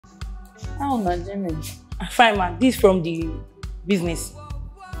How Nigerian? Fine, man. This from the business.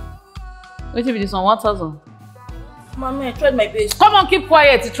 Wait till this on 1,000. Mommy, I tried my best. Come on, keep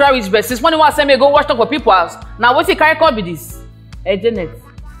quiet. To try which best. Since morning, one send me go watch talk for people's house. Now, what's the carry call be this? Hey, Janet.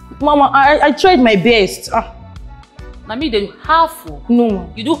 Mama, I tried my best. Now me they do half.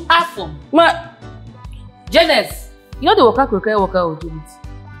 No. You do half. Ma. Janet, you know the worker will do it.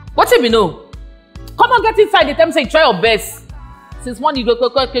 What if you know? Come on, get inside. The time say try your best. Since morning you go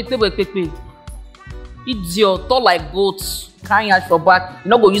quick. Idiot, tall like goats. Carrying out your back. You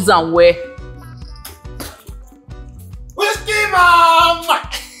not go use and wear. Whiskey mom!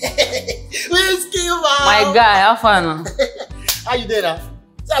 Whiskey mom! My guy, how fun? How you there now?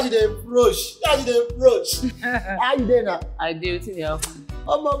 How you there, brush? How you there, brush? How you there now? I do it in the house.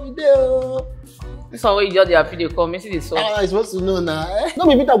 Oh, mommy, there. This one where you just the happy they come. You see this one. I'm supposed to know now. No,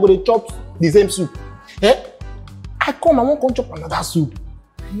 maybe I'm going to chop the same soup. Eh? I come, I won't come chop another soup.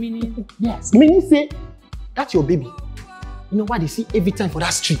 Meaning? Yes. Meaning say, that's your baby. You know what they see every time for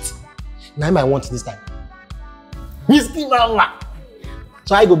that street? Now I want this time. Whiskey mama.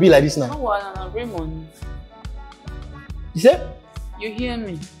 So I go be like this now. Oh, I bring money. You say? You hear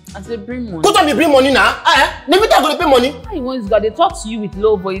me? I say bring money. Go to me bring money now. Never time going to pay money. How you want this guy? They talk to you with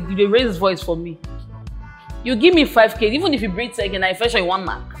low voice. They raise voice for me. You give me 5K. Even if you bring second, I fetch you 1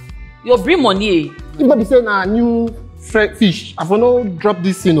 mark. You bring money. If baby say na new fish, I for no drop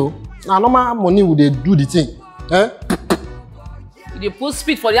this, you know. Now normal money would they do the thing. Eh? They put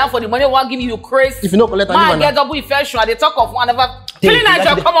speed for the money. One give you crazy. If you no collect, man, get double infection. They talk of one never. Feeling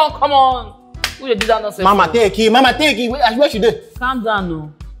Nigeria. Come on. Who you do that nonsense? Mama take it. Mama take it. Where she dey? Calm down,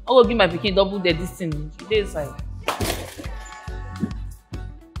 no. I will give my pikin double the distance. She dey inside.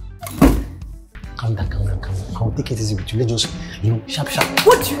 Calm down. I will take it easy with you. Let's just, sharp.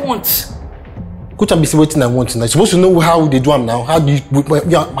 What do you want? Coach, I'm busy waiting. I want now. You're supposed to know how they do them now. How do you,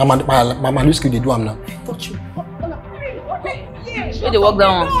 Mama Lucy, they do them now. I thought you. Where they walk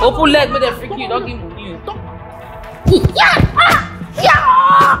down? Open leg, where they freak you. Don't give money.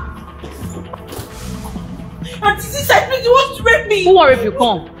 Auntie, this side, please, you want to rape me? Who want rape you?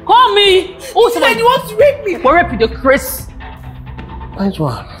 Come. Call me. Who said you want to rape me? Who rape you? The Chris. Nice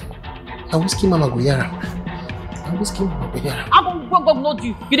one. I whiskey mama go yara. I whiskey mama go yara. I'm gonna not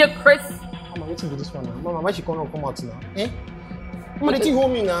you. You the Chris. Mama, waiting for this one now. Mama, why she come out now? Eh? Mama, they think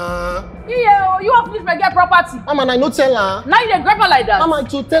hold me now. Yeah, you have finished my girl property. Mama, I no tell her. Now you grab her like that. Mama,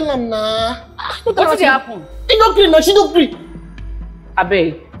 to tell them now. What did happen? She don't agree now. She don't agree. I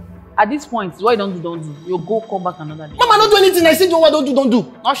beg. At this point, what you don't do. You go come back another day. Mama, don't do anything. I said, what don't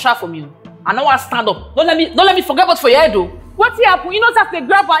do. Not shy from you. I know I stand up. Don't let me forget what's for your head though. What happened? You know that they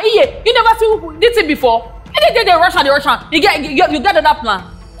grab her. You never see who did it before. They rush her. You get that plan.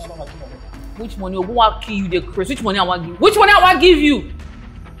 Which money I want to kill you, the Chris? Which money I want to give? Which money I want to give you?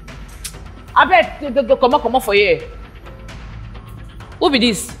 I bet they come on for you. Who be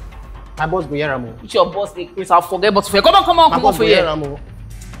this? My boss go here, Ramo. Which your boss, the Chris? I'll forget but for you. Come on for you. Ramo.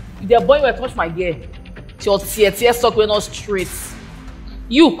 The boy will touch my gear. Your tear stuck with us straight.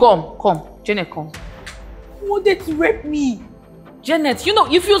 You come. Janet, come. Who wanted to rape me? Janet, you know,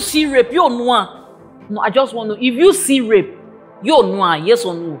 if you see rape, you know. No, I just want to know. If you see rape, you know. Yes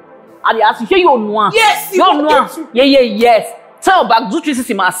or no? I ask you, you know. Yes, you know. Yeah, yes. Tell back, do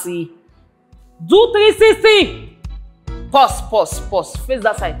 360, Mercy. Do 360. Pause. Face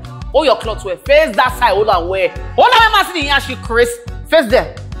that side. All your clothes wear. Face that side. Hold on, wear. Hold on, Mercy, the she Chris. Face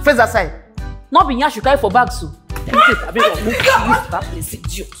there. Face that side. Not be she carry for bags, so. That place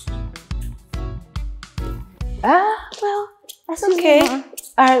idiot. Well, that's okay.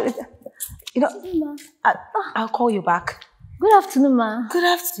 I'll call you back. Good afternoon, ma. Good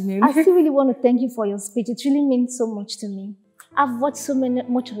afternoon. I still really want to thank you for your speech. It really means so much to me. I've watched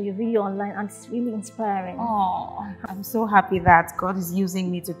much of your video online and it's really inspiring. Oh, I'm so happy that God is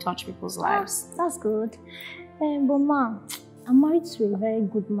using me to touch people's lives. That's good. But ma, I'm married to a very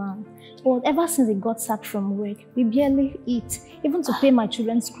good man. But ever since he got sacked from work, we barely eat, even to pay my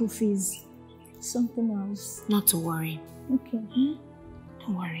children's school fees. Something else. Not to worry. Okay.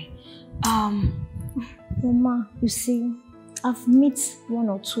 Don't worry. Mama, you see, I've met 1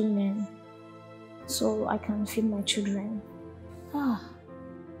 or 2 men, so I can feed my children.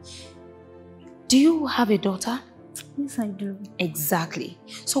 Do you have a daughter? Yes, I do. Exactly.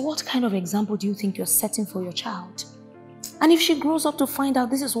 So what kind of example do you think you're setting for your child? And if she grows up to find out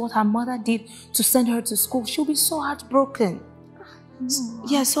this is what her mother did to send her to school, she'll be so heartbroken. No.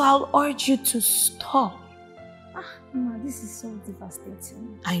 Yeah, so I'll urge you to stop. Mama, this is so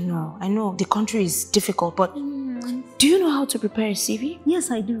devastating. I know. The country is difficult, but do you know how to prepare a CV? Yes,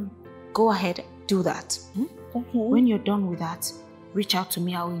 I do. Go ahead, do that. Okay. When you're done with that, reach out to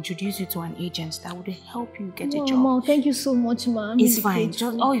me. I'll introduce you to an agent that would help you get a job. Mom, thank you so much, Mom. It's fine.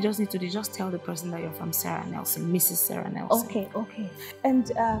 All you just need to do is just tell the person that you're from Sarah Nelson, Mrs. Sarah Nelson. Okay.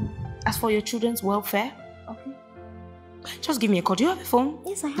 And as for your children's welfare, Okay. just give me a call. Do you have a phone?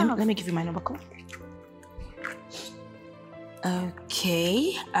 Yes, I have. Let me give you my number. Call.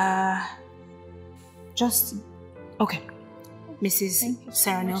 Okay. Okay. Mrs.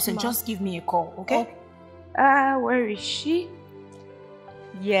 Sarah Nelson, just give me a call, okay? Where is she?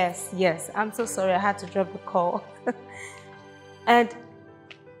 Yes. I'm so sorry. I had to drop the call. And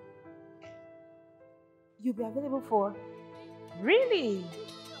you'll be available for? Really?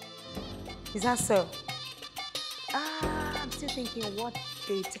 Is that so? I'm still thinking what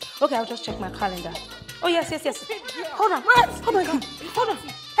date. Okay, I'll just check my calendar. Oh, yes. Hold on. Oh my God. Hold on.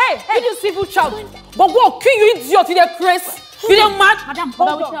 Hey, you civil child. But what kill you idiot in the Chris? You don't mad? Madam,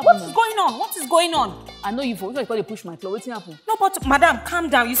 what is going on? What is going on? I know you for you push my clothes. What's happening? No, but madam, calm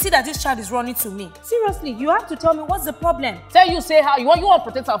down. You see that this child is running to me. Seriously, you have to tell me what's the problem. Tell you say how you want to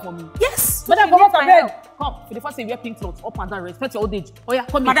protect her for me. Yes. Madam, come out of bed. Come. For the first time you wear pink clothes, up and down, respect your old age. Oh yeah,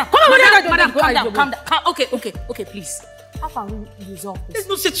 come madam, here. Madam, calm down. Okay, please. How can we resolve this? Let's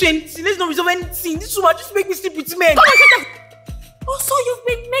not settle anything. Let's not resolve anything. This woman just make me sleep with men. Come on, oh, so you've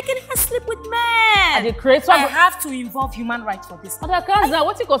been making her sleep with men. I have to involve human rights for this. But I can't say,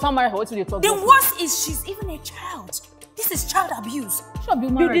 what's it cause marriage? What's the talk? The worst is she's even a child. This is child abuse.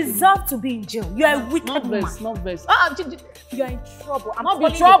 You deserve to be in jail. You are a wicked woman. Not best. You are in trouble. I'm not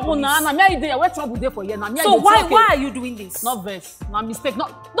be trouble now. Nah, where trouble there for you? So why are you doing this? Not vest. My mistake.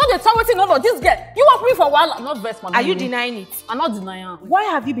 Not the trouble. No. This girl. You want me for a while? Not vest, man. Are you denying it? I'm not denying. Why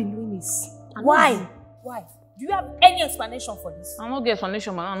have you been doing this? Why? Do you have any explanation for this? I'm not getting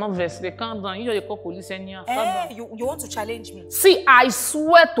explanation, man. I'm not vest. They calm down. You call police anyhow. You want to challenge me? See, I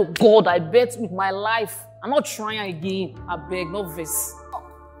swear to God, I bet with my life. I'm not trying again. I beg, no vest.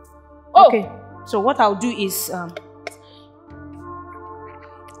 Oh. Okay. So what I'll do is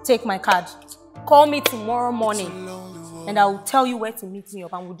take my card. Call me tomorrow morning, and I will tell you where to meet me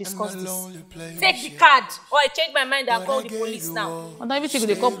up, and we'll discuss this. Take the card, or I change my mind. I'll call the police now. And then everything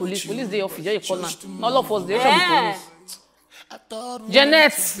they call police. Police they office. You call now. All of us they should be police.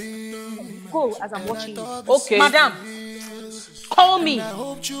 Janet, go as I'm watching you. Okay. Madam, call me.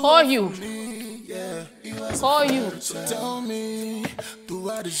 Call you. Call you. Tell me, do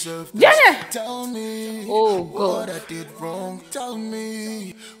I deserve this? Janet. Tell me, oh God, what I did wrong. Tell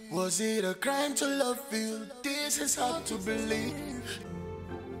me, was it a crime to love you? This is hard to believe.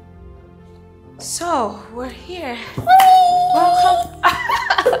 So we're here. Welcome.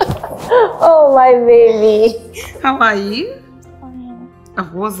 Oh, my baby. How are you? Fine.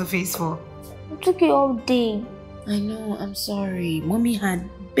 What's the face for? It took you all day. I know, I'm sorry. Mommy had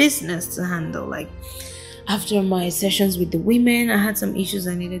business to handle. Like, after my sessions with the women, I had some issues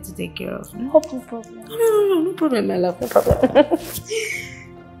I needed to take care of. Hope no problem. No problem, my love. No problem.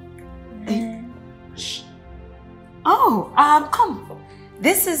 Oh, come.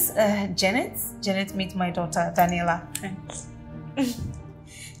 This is Janet. Janet, meet my daughter, Daniela.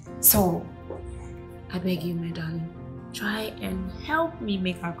 So, I beg you, my darling, try and help me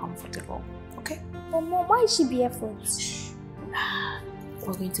make her comfortable, okay? But Mom, why is she be effort?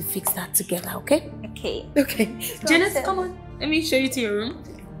 We're going to fix that together, okay? Okay. Janet, come on. Let me show you to your room.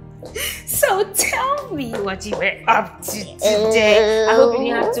 So, tell me what you were up to today. I hope you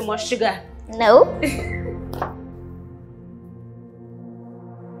didn't have too much sugar. No.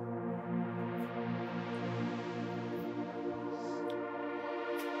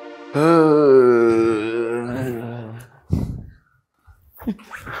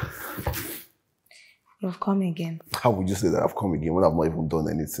 You've come again. How would you say that I've come again when I've not even done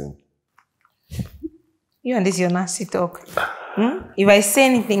anything? You and this your nasty talk. If I say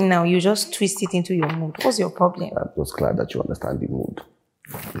anything now, you just twist it into your mood. What's your problem? I'm just glad that you understand the mood.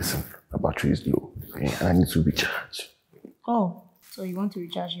 Listen, my battery is low and I need to recharge. Oh, so you want to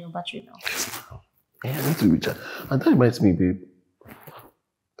recharge your battery now? Yeah, I need to recharge. And that reminds me, babe.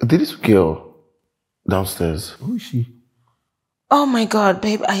 Did this girl downstairs? Who is she? Oh my God,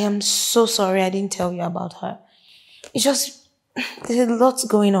 babe, I am so sorry I didn't tell you about her. It's just, there's a lot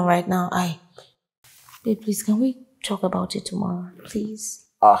going on right now. Babe, please, can we talk about it tomorrow, please?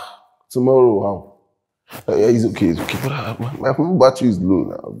 Tomorrow, how? Yeah, it's okay, But my battery is low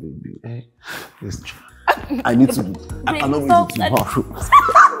now, baby. Let's try. I need to. I cannot wait till tomorrow.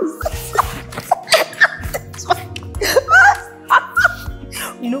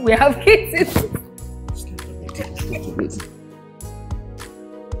 You know, we have kids.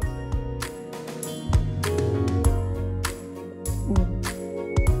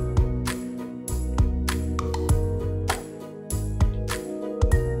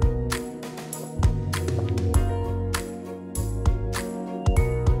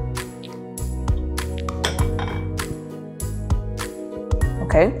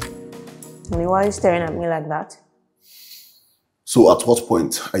 Okay. Why are you staring at me like that? So at what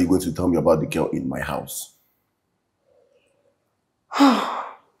point are you going to tell me about the girl in my house? Honey,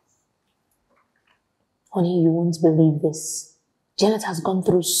 you won't believe this. Janet has gone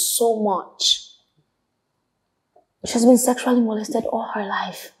through so much. She's been sexually molested all her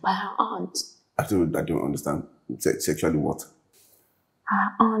life by her aunt. I don't understand. Sexually what?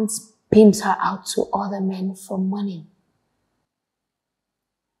 Her aunt pimps her out to other men for money.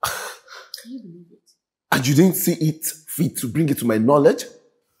 Can you believe it? And you didn't see it fit to bring it to my knowledge?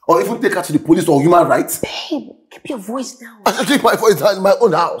 Or even take her to the police or human rights? Babe, keep your voice down. I should keep my voice down in my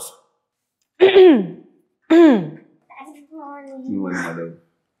own house. Good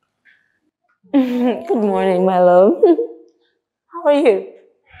morning, my love. How are you?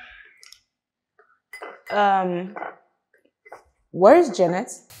 Where is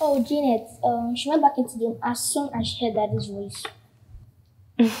Janet? Oh, Janet. She went back into the room as soon as she heard Daddy's voice.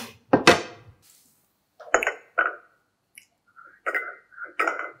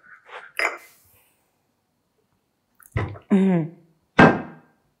 I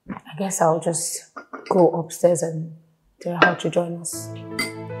guess I'll just go upstairs and tell her to join us.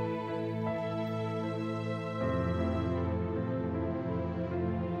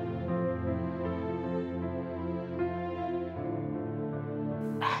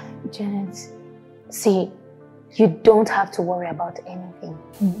 Janet, see, you don't have to worry about anything.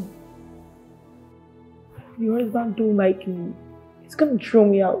 Your husband don't like me. He's gonna throw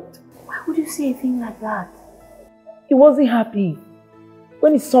me out. Why would you say a thing like that? He wasn't happy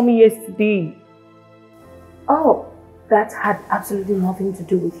when he saw me yesterday. Oh, that had absolutely nothing to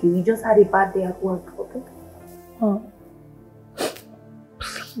do with you. You just had a bad day at work, okay?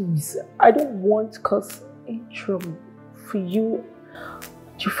 Please, I don't want to cause any trouble for you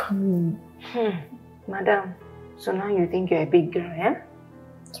and your family. Madam, so now you think you're a big girl, eh?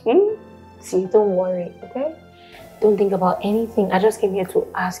 See, don't worry, okay? Don't think about anything. I just came here to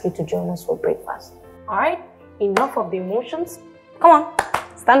ask you to join us for breakfast. Alright? Enough of the emotions. Come on,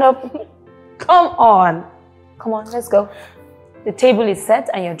 stand up. Come on. Come on, let's go. The table is set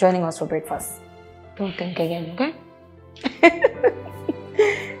and you're joining us for breakfast. Don't think again, okay?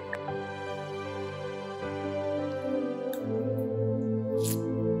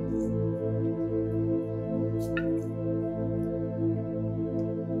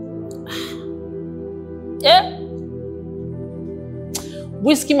 Yeah?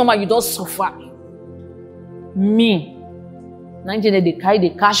 Whiskey mama, you don't suffer. Me. Nigerian, they carry the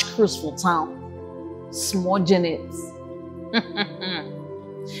cash cruise for town. Small Janet.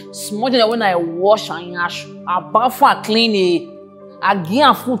 Small Janet, when I wash and yash, I bath and clean it. I give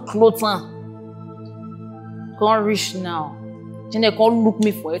her food clothes. Can't reach now. Janet can't look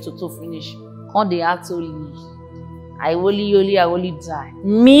me for it to finish. Can't they actually? I only die.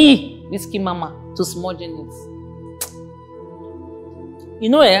 Me, whiskey mama, to small Janet. You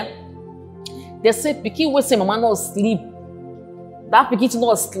know, they say pikin wey say mama not sleep. That pikin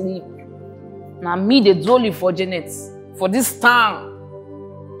not sleep. Now me they do only for Janet. For this town.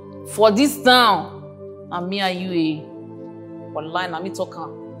 For this town. And me and you online and me talking.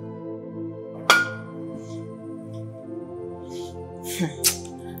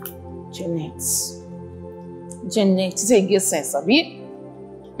 Janet. Janet, say get sense, abi?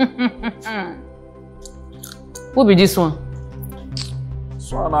 Who be this one?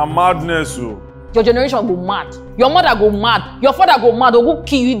 So na madness, oh. Your generation go mad. Your mother go mad. Your father go mad. Or go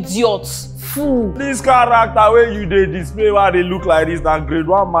kill you, idiots. Fool. This character where you they display why they look like this than grade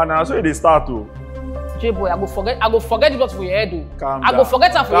 1 man, and so they start to. J-boy, I go forget the blood for your head, oh. Calm I down. go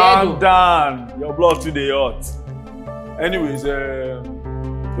forget that for your head, oh. Calm down. Your blood today hot. Anyways,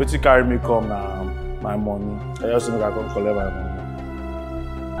 what you carry me come now? My money. I just think I come collect my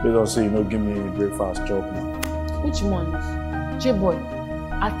money. They don't say you know give me breakfast chop now. Which money? J-boy,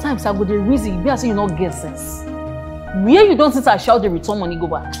 at times I go the reason you be as you not get sense. Where you don't sit and shout the return money go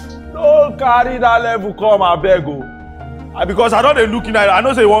back. No carry that level come, I beg go. Because I know they looking at it. I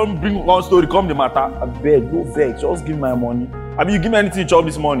know say you want bring one story come the matter. I beg, go vex, just give me my money. I mean you give me anything chop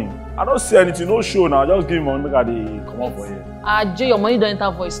this morning. I don't see anything, no show now. Just give me money, make I come up for here. Jay, your money don't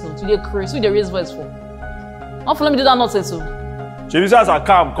enter voice note. You dey crazy. Who dey raise voice for? Don't let me do that nonsense, so. Chebisa as I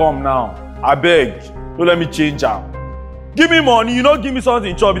come now. I beg, don't let me change am. Give me money, you know give me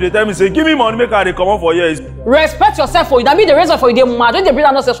something chop. They tell me say give me money, make I come up for here. Respect yourself for you. That mean the raise voice for you. They mad. Don't they bring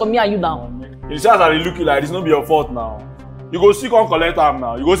that nonsense for me and you now? You see as I look like this, no be your fault now. You go see come collect am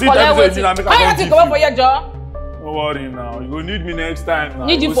now. You go see time say me make I come up for here, Joe. Don't worry now. You go need me next time now.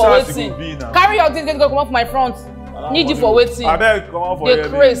 Need you for waiting. Carry your things, go come up for my front. Need you for waiting. I beg, come on for the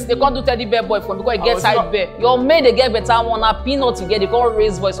craze. They can't do teddy bear boy for because he gets side bear. Your maid they get better one. A peanut you get. They can't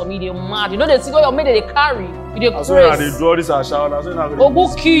raise voice for me. They mad. You know they see what your maid they carry. You the craze. They draw this a shower.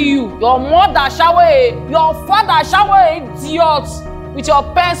 Ogu kill you. Your mother shower. Your father shower. Idiot. With your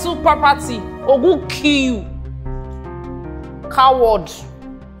pencil property. Ogu kill you. Coward.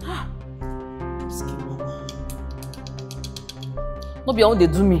 No be how they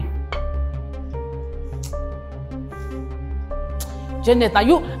do me. Janet, now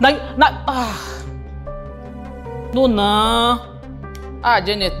no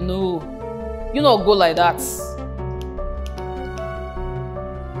Janet, no. You not go like that.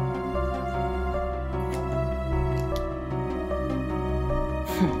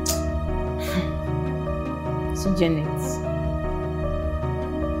 See Janet.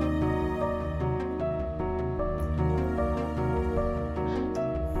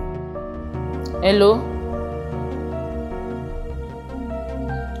 Hello?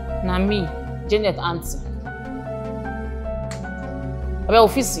 Na me, Janet auntie. Abe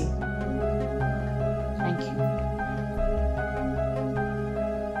office. Thank you.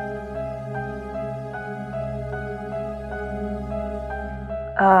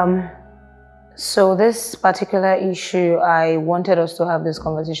 So this particular issue, I wanted us to have this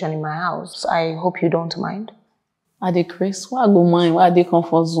conversation in my house. I hope you don't mind. Are they crazy? Why I go mind? Why are they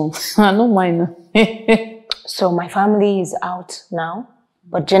comfort zone? I don't mind. So my family is out now,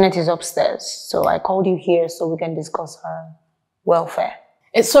 but Janet is upstairs. So I called you here so we can discuss her welfare.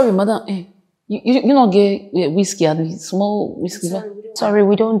 Sorry, madam. You don't get whiskey at least, small whiskey. Sorry,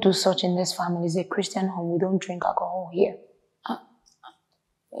 we don't do such in this family. It's a Christian home. We don't drink alcohol here.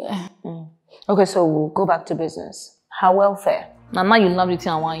 Okay, so we'll go back to business. Her welfare. Now you love it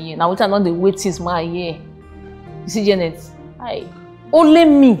in 1 year. Now we not the wait since my year. You see, Janet, only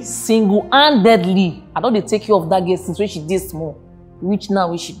me single-handedly. I don't take care of that girl since when she did small. Which now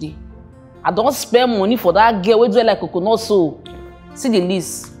when she did. I don't spend money for that girl. We do like coconut so. See the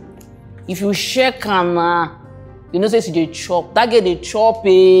list. If you check and you know say she dey chop. That girl dey chop.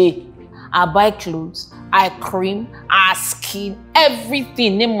 I buy clothes, I cream, I skin,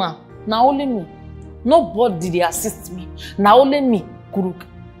 everything. Now only me. Nobody dey assist me. Now only me. Kuruk.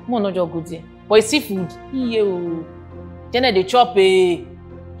 Mo no just go there. But seafood, Janet dey chop.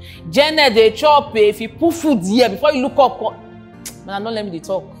 Janet dey chop. If you put food here before you look up, man, don't let me dey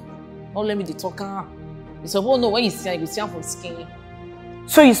talk. Don't let me dey talk. You suppose know when you see for skin.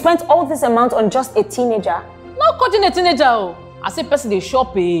 So you spent all this amount on just a teenager? Not cutting a teenager. I say person dey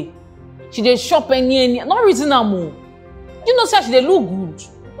shop. She dey shop any. Not reasonable. You know, say she dey look good.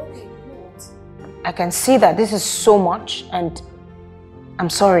 Okay, what? I can see that this is so much, and I'm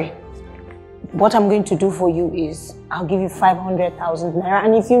sorry. What I'm going to do for you is I'll give you 500,000 naira,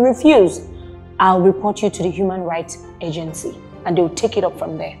 and if you refuse, I'll report you to the Human Rights Agency, and they'll take it up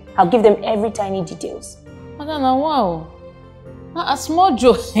from there. I'll give them every tiny details. Madam, wow. A small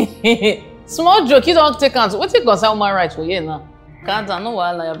joke. Small joke, you don't take answer. What's it concern human rights for you now? Can't I know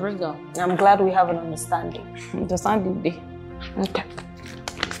why I bring down? I'm glad we have an understanding. Understanding day. Okay.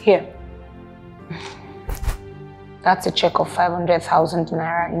 Here. That's a check of 500,000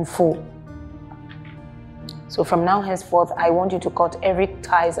 naira in full. So from now henceforth, I want you to cut every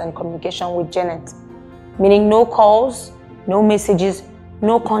ties and communication with Janet. Meaning no calls, no messages,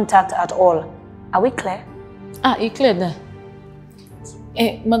 no contact at all. Are we clear? It's clear there.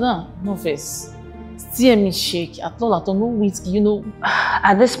 Madam, no face. Still me shake. At all, no whiskey, you know.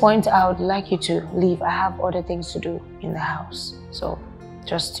 At this point, I would like you to leave. I have other things to do in the house. So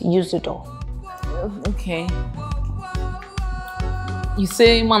just use the door. Okay. You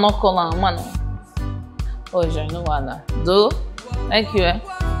say man not call on man. Oh, you know what? Do? Thank you.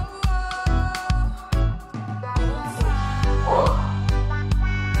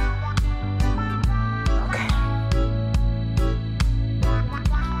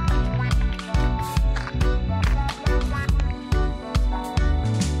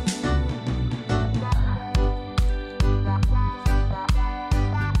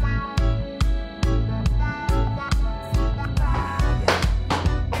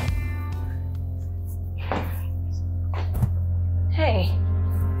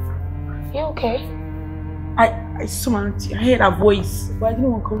 I saw my auntie. I heard her voice, but I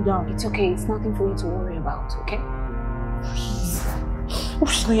didn't want to come down. It's okay. It's nothing for you to worry about, okay? Please. Oh,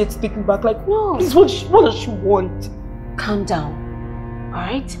 she's not here to take me back. Like, no. Please, what does she want? Calm down,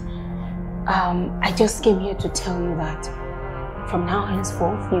 alright? I just came here to tell you that from now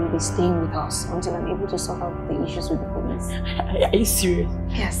henceforth, you will be staying with us until I'm able to sort out the issues with the police. Are you serious?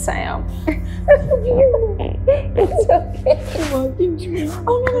 Yes, I am. It's okay.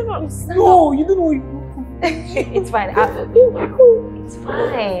 Oh, no. No, you don't know what you It's fine. It's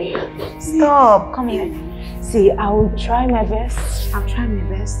fine. Stop. Come here. See, I will try my best. I'll try my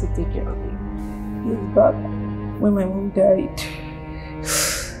best to take care of you. He's back when my mom died.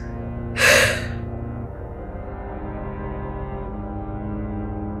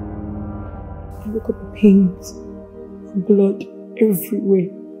 I look at the pains, blood everywhere.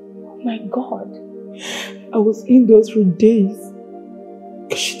 Oh my God. I was indoors for days.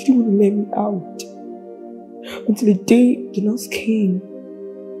 She didn't want to let me out. Until the day the nurse came.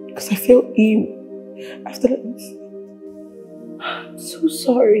 Because I felt ill. After that incident. I'm so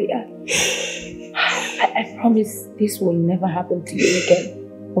sorry. I promise this will never happen to you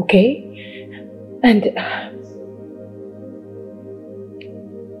again. Okay? And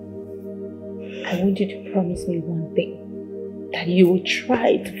I want you to promise me one thing. That you will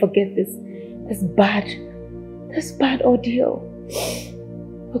try to forget this bad ordeal.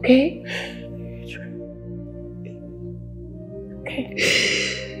 Okay? Okay.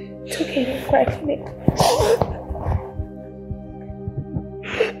 It's okay, don't cry for me.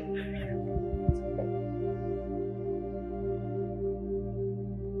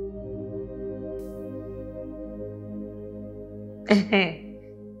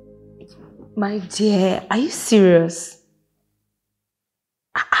 My dear, are you serious?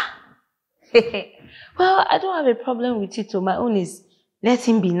 Well, I don't have a problem with it. My own is let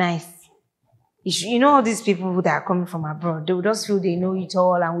him be nice. You know all these people that are coming from abroad, they will just feel they know it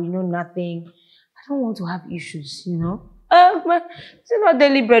all and we know nothing. I don't want to have issues, you know. It's not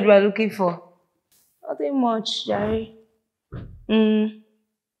daily bread we're looking for. Nothing much, Jerry.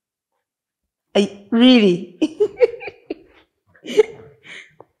 Really?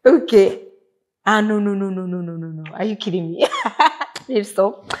 Okay. No. Are you kidding me? Babe,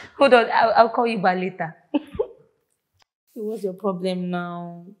 stop. Hold on, I'll call you back later. What's your problem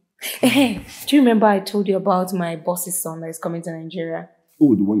now? Hey, do you remember I told you about my boss's son that is coming to Nigeria?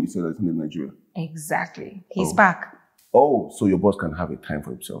 Oh, the one you said that's in Nigeria? Exactly. He's back. Oh, so your boss can have a time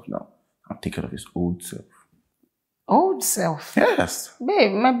for himself now and take care of his old self. Old self? Yes.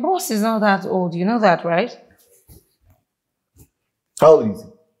 Babe, my boss is not that old. You know that, right? How old is he?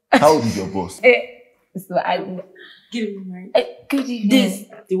 How old is your boss? Good evening. Good evening. This,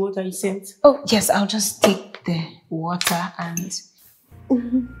 the water you sent. Oh, yes, I'll just take the water and...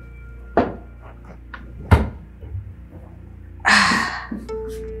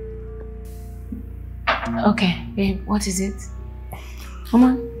 Okay, babe, what is it? Come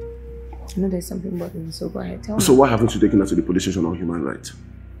on. I know there's something bothering me, so go ahead, tell me. So why haven't you taken her to the police station on human rights?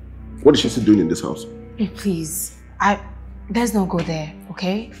 What is she still doing in this house? Hey, please, let's not go there,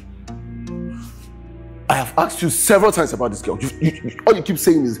 okay? I have asked you several times about this girl. All you keep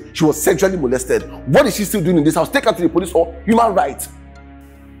saying is she was sexually molested. What is she still doing in this house? Take her to the police or human rights.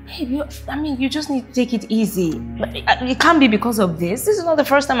 Babe, you just need to take it easy. It can't be because of this. This is not the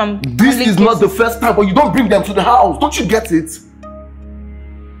first time I'm... This is not the first time, but you don't bring them to the house. Don't you get it?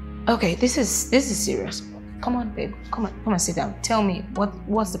 Okay, this is serious. Come on, babe. Come on, sit down. Tell me,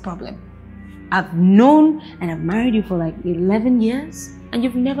 what's the problem? I've known and I've married you for like 11 years and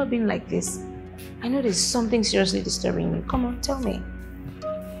you've never been like this. I know there's something seriously disturbing you. Come on, tell me.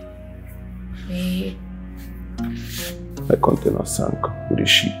 Babe. My container sank with a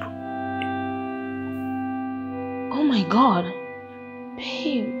ship. Oh my God.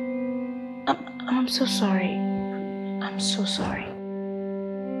 Babe. I'm so sorry. I'm so sorry.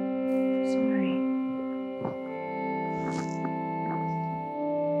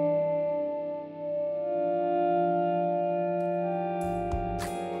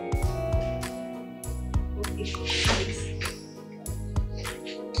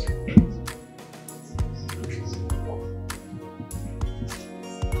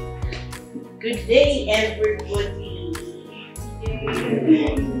 Good day, everybody.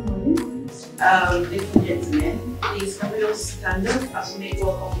 Ladies and gentlemen, please can we all stand up as we make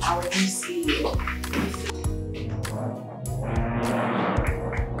welcome our new CEO.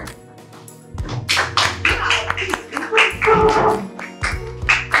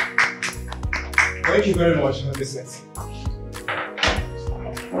 Thank you very much, Mrs.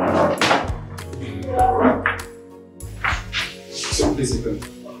 So please sit down.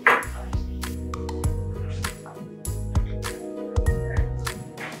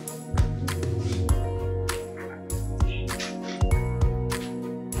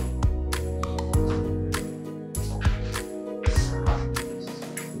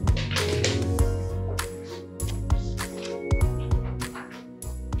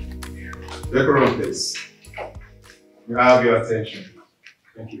 Decorum, please. You have your attention.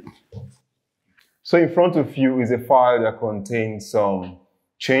 Thank you. So in front of you is a file that contains some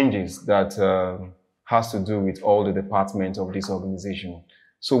changes that has to do with all the departments of this organization.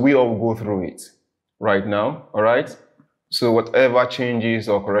 So we all go through it right now, all right? So whatever changes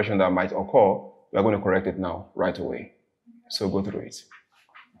or correction that might occur, we are going to correct it now, right away. So go through it.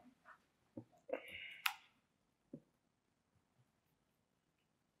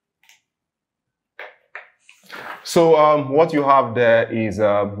 So what you have there is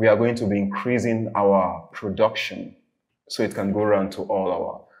we are going to be increasing our production so it can go around to all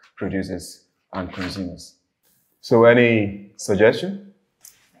our producers and consumers. So any suggestion?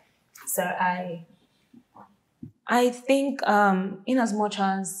 Sir, I think in as much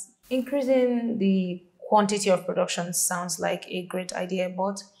as increasing the quantity of production sounds like a great idea,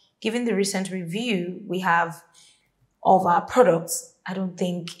 but given the recent review we have of our products, I don't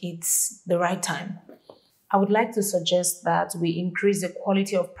think it's the right time. I would like to suggest that we increase the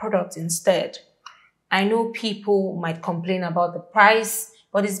quality of product instead. I know people might complain about the price,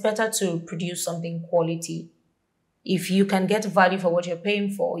 but it's better to produce something quality. If you can get value for what you're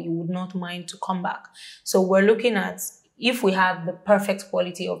paying for, you would not mind to come back. So we're looking at, if we have the perfect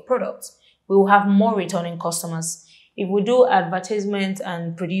quality of products, we will have more returning customers. If we do advertisement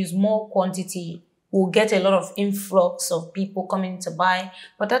and produce more quantity, we'll get a lot of influx of people coming to buy,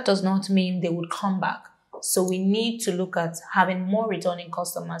 but that does not mean they would come back. So we need to look at having more returning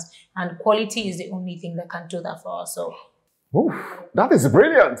customers, and quality is the only thing that can do that for us. So, ooh, that is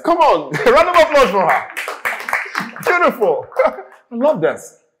brilliant. Come on, round of applause for her. Beautiful. I love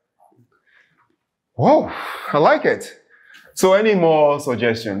this. Wow, I like it. So any more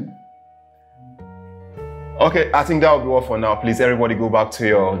suggestion? Okay, I think that will be all for now. Please, everybody go back to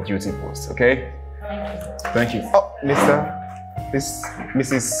your duty post, okay? Thank you. Oh, Mr.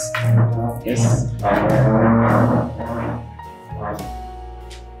 Mrs. Yes.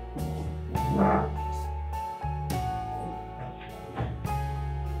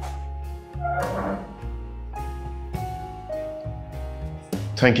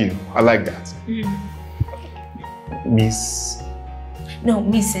 Thank you. I like that. Miss? No,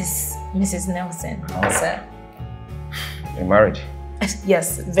 Mrs. Nelson, sir. You're married?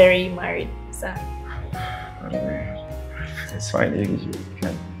 Yes, very married, sir. It's fine. You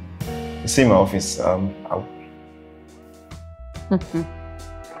can see my office. I'll...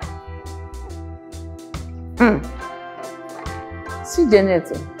 See Janet.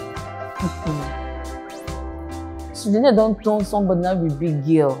 So Janet don't turn somebody now be big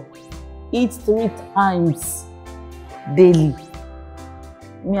girl. Eat 3 times daily.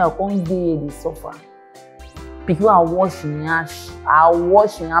 Me, I come day they suffer. People are washing ash, are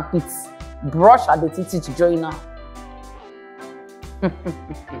washing appets, brush at the titi to join her.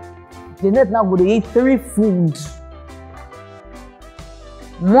 Janet now go to eat 3 food.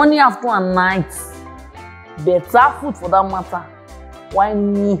 Morning, after and night. Better food for that matter. Why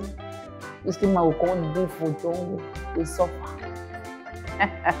me? This thing will come day for jungle. They suffer.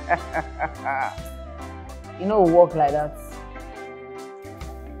 You know, we work like that.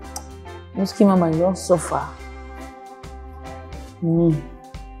 Musky mama, you don't suffer. Me.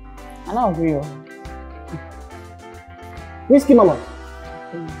 I don't agree. Whiskey mama.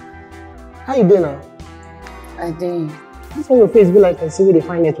 How you doing now? I think. This one your face be like and see where they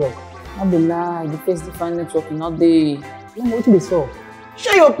find network. Not be lie, the face define network, not the. No, what do they saw?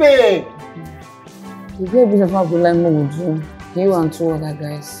 Share your pain! You get business man like more with you. You and 2 other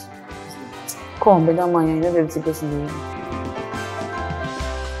guys. Come, better man, you know the person.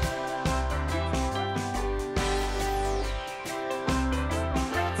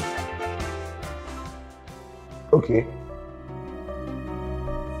 Okay.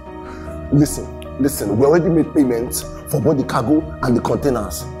 Listen, we already made payments for both the cargo and the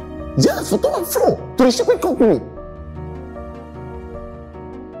containers. Yes, for top and floor, to the shipping company.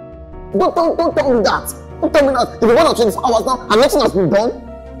 Don't tell me that. Don't tell me that. It's been 1 or 24 hours now and nothing has been done.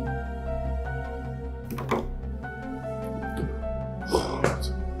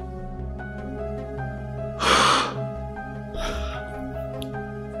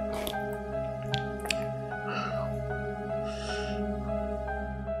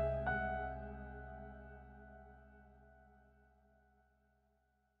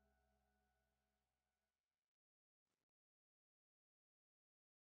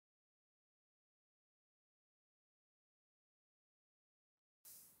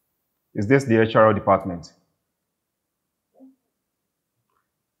 Is this the HRO department?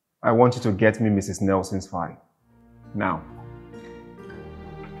 I want you to get me Mrs. Nelson's file. Now.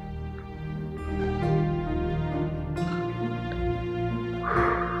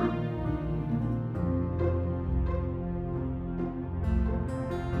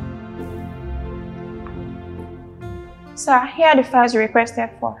 Sir, here are the files you requested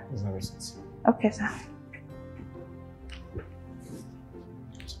for. Here's the receipt. Okay, sir.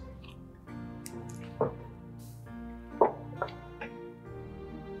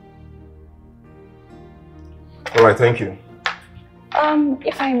 All right, thank you.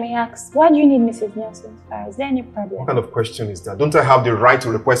 If I may ask, why do you need Mrs. Nelson's file? Is there any problem? What kind of question is that? Don't I have the right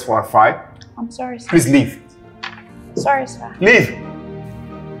to request for a file? I'm sorry, sir. Please leave. Sorry, sir. Leave!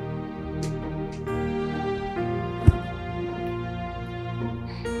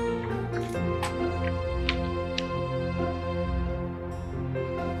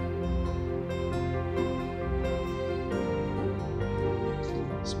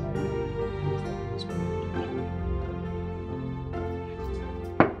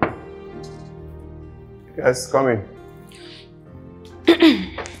 Yes, come in.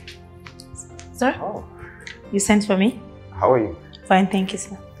 Sir? Oh. You sent for me? How are you? Fine, thank you,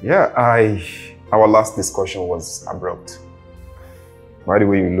 sir. Yeah, our last discussion was abrupt. By the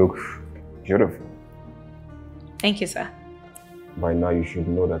way, you look beautiful. Thank you, sir. By now, you should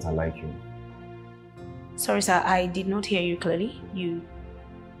know that I like you. Sorry, sir, I did not hear you clearly.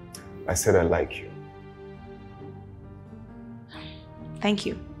 I said I like you. Thank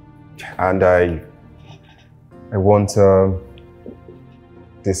you. And I want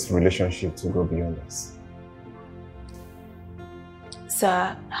this relationship to go beyond us.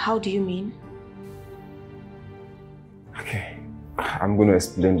 Sir, how do you mean? Okay, I'm going to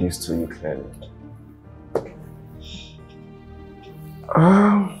explain this to you clearly.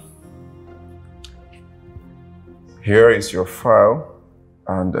 Here is your file,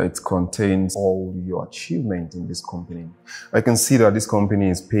 and it contains all your achievement in this company. I can see that this company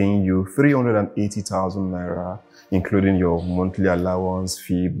is paying you 380,000 naira, including your monthly allowance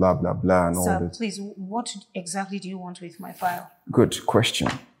fee, blah, blah, blah, and all that. Sir, please, what exactly do you want with my file? Good question.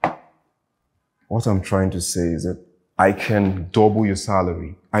 What I'm trying to say is that I can double your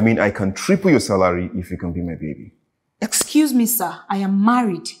salary. I mean, I can triple your salary if you can be my baby. Excuse me, sir. I am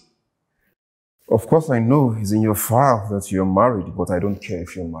married. Of course, I know it's in your file that you're married, but I don't care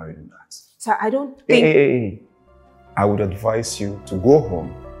if you're married or not. Sir, I don't think... Hey. I would advise you to go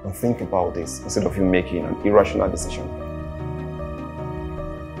home and think about this instead of you making an irrational decision.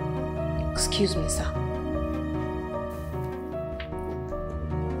 Excuse me, sir.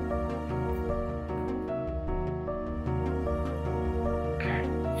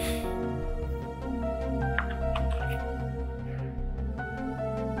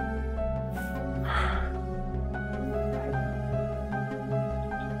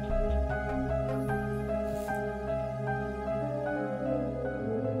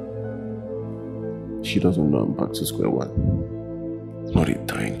 She doesn't know I'm back to square one. Not a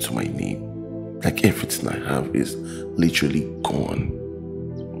dime to my name. Like everything I have is literally gone.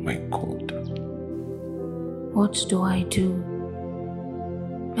 Oh my God. What do I do?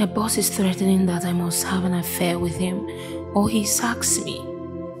 My boss is threatening that I must have an affair with him or he sacks me.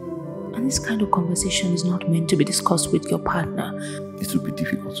 And this kind of conversation is not meant to be discussed with your partner. It will be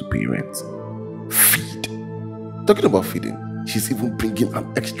difficult to pay rent. Feed. Talking about feeding, she's even bringing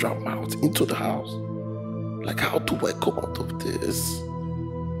an extra mouth into the house. Like, how do I come out of this?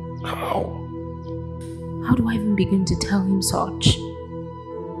 How? How do I even begin to tell him such?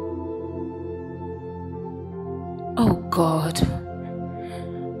 Oh God,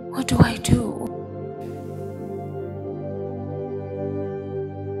 what do I do?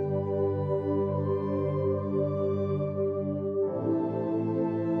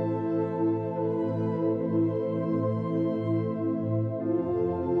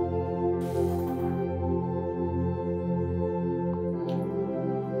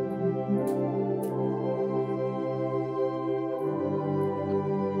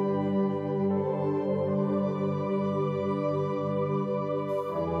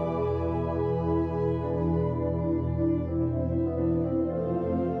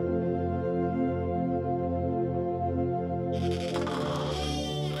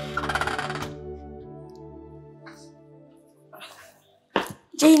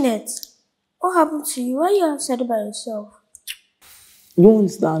 Janet, what happened to you? Why are you outside by yourself? You don't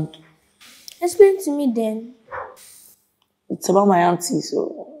understand. Explain to me then. It's about my auntie,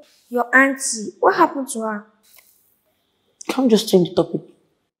 so... Your auntie? What happened to her? Can't we just change the topic?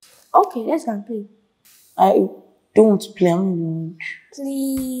 Okay, let's go and play. I don't want to play. I'm in the mood.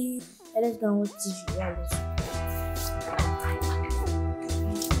 Please. Let's go and watch TV.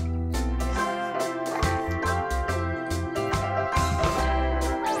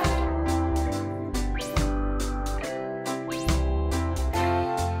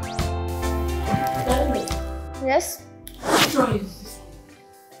 Yes?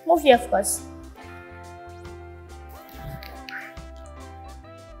 Move here first.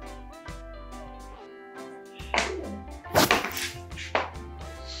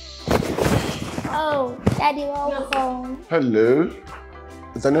 Oh, Daddy, welcome. Hello.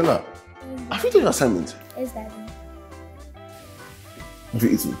 Daniela, have you done your assignment? Yes, Daddy. Have you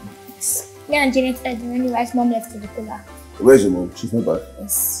eaten? Me and Janet ate the only rice Mom left to the cooler. Where's your mom? She's not back.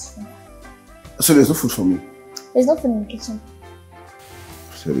 Yes. So there's no food for me? There's no food in the kitchen.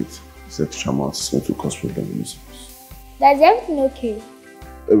 I said it. I said trauma is going to cause problems. Daddy, everything okay?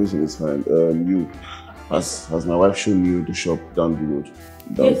 Everything is fine. Has my wife shown you the shop down the road?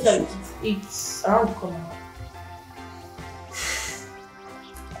 Yes, sir. It's around the corner.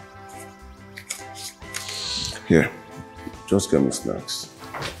 Here, just get me snacks.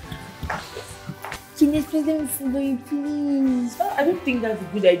 Janet, please let me food, please. I don't think that's a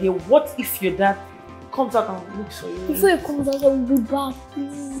good idea. What if your dad comes out and looks for you? Before he comes out, I will be back,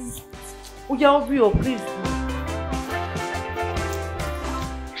 please. Oh, yeah, I'll be your please.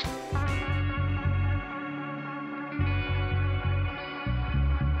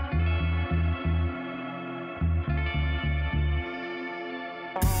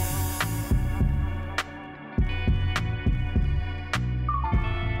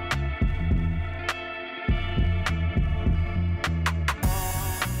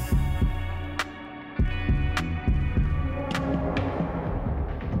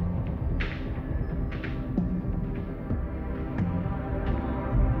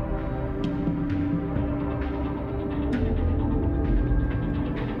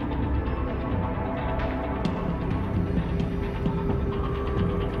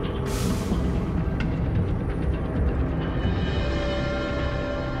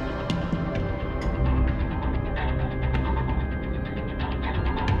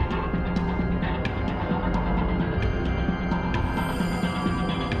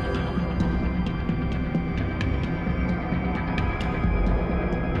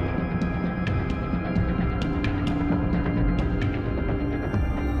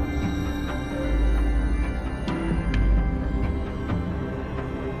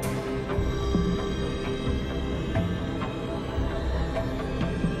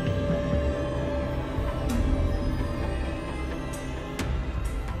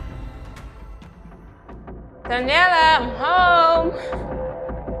 Daniela, I'm home.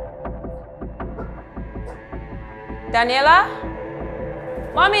 Daniela?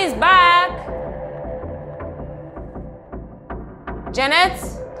 Mommy's back. Janet?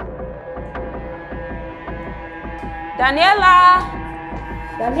 Daniela?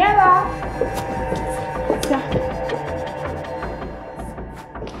 Daniela?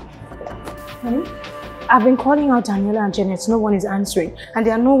 Honey, I've been calling out Daniela and Janet. No one is answering, and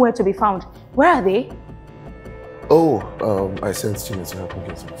they are nowhere to be found. Where are they? Oh, I sent Janet to help me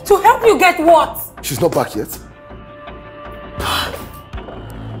get something. To help you get what? She's not back yet.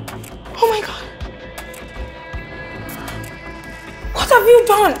 Oh my God. What have you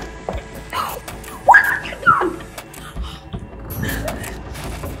done? What have you done?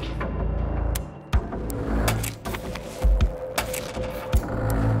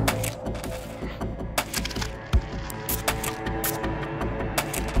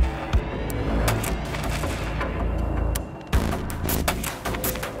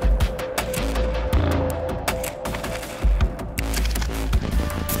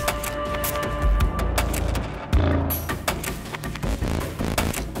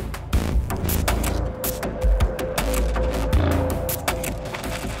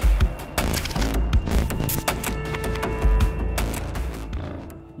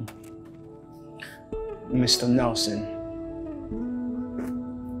 Mr. Nelson,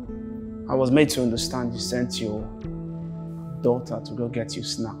 I was made to understand you sent your daughter to go get you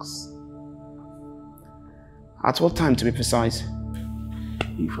snacks. At what time, to be precise?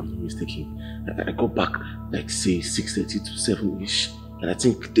 If I'm not mistaken, I got back like say 6:30 to 7-ish, and I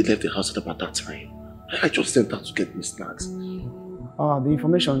think they left the house at about that time. I just sent her to get me snacks. The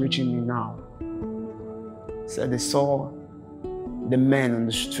information reaching me now said they saw the men on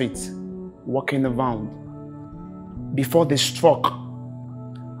the street walking around before they struck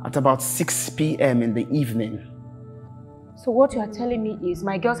at about 6 p.m. in the evening. So what you are telling me is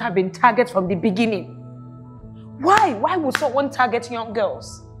my girls have been targeted from the beginning. Why? Why would someone target young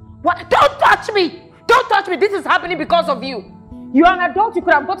girls? What? Don't touch me! Don't touch me! This is happening because of you. You are an adult, you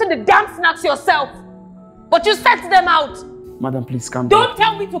could have gotten the damn snacks yourself. But you set them out. Madam, please calm down. Don't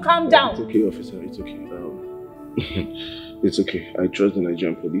tell me to calm down. It's okay, officer, it's okay. It's okay. I trust the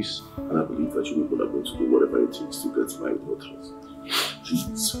Nigerian police, and I believe that you people are going to do whatever it takes to get my daughter.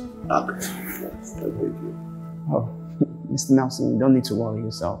 Please, act. I beg you. Oh, Mr. Nelson, you don't need to worry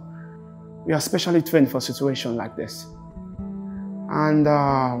yourself. We are specially trained for a situation like this. And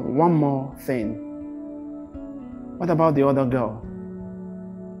one more thing. What about the other girl?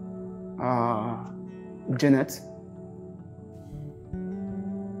 Janet?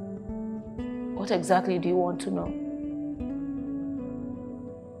 What exactly do you want to know?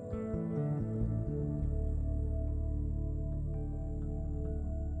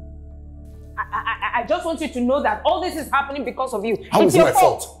 I just want you to know that all this is happening because of you. How is it my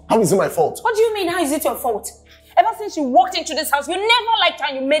fault? How is it my fault? What do you mean, how is it your fault? Ever since you walked into this house, you never liked her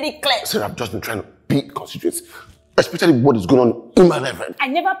and you made it clear. Sarah, I've just been trying to be considerate, especially what is going on in my life. I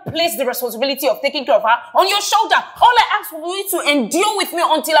never placed the responsibility of taking care of her on your shoulder. All I asked for you to endure with me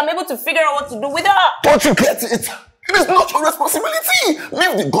until I'm able to figure out what to do with her. Don't you get it? It is not your responsibility.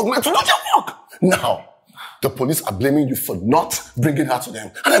 Leave the government to do their work. Now, the police are blaming you for not bringing her to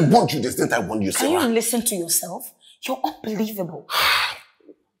them. And I warned you this, didn't I warn you, Sarah? Can you listen to yourself? You're unbelievable.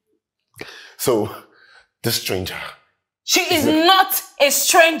 So, this stranger... She is not a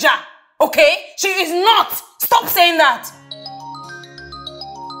stranger, okay? She is not. Stop saying that.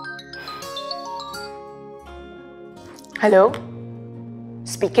 Hello?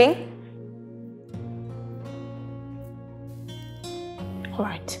 Speaking? All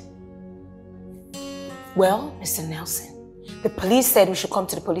right. Well, Mr. Nelson, the police said we should come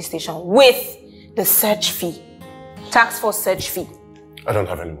to the police station with the search fee. Tax force search fee. I don't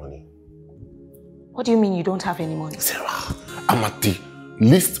have any money. What do you mean you don't have any money? Sarah, I'm at the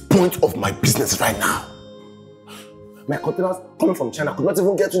least point of my business right now. My containers coming from China could not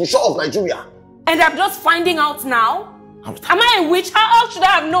even get to the shore of Nigeria. And I'm just finding out now? Am I a witch? How else should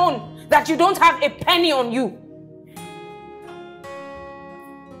I have known that you don't have a penny on you?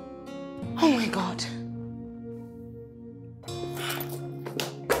 Oh my God.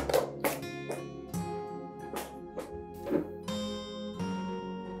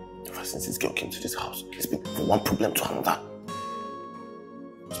 Since this girl came to this house, it's been from one problem to another.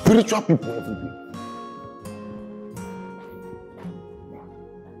 Spiritual people everywhere.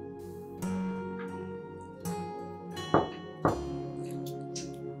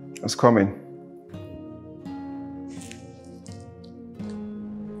 It's coming.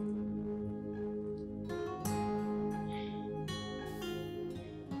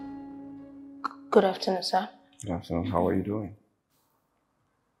 Good afternoon, sir. Good afternoon. How are you doing?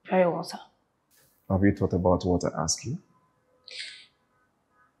 Very well, sir. Have you thought about what I asked you?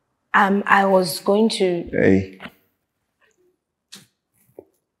 I was going to... Hey.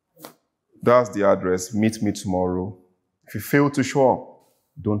 That's the address. Meet me tomorrow. If you fail to show up,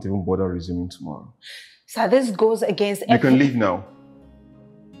 don't even bother resuming tomorrow. Sir, this goes against... You can leave now.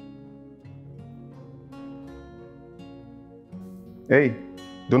 Hey,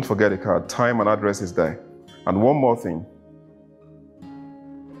 don't forget the card. Time and address is there. And one more thing.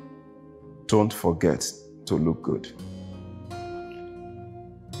 Don't forget to look good.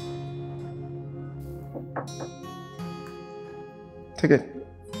 Take it.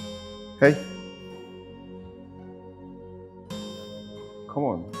 Hey. Come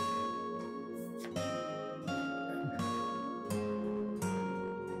on.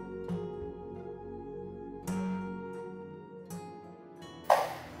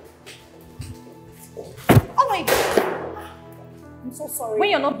 Oh my God. I'm so sorry. When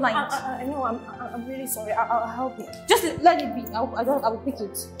you're not blind. I know, I'm really sorry. I'll help you. Just let it be. I will pick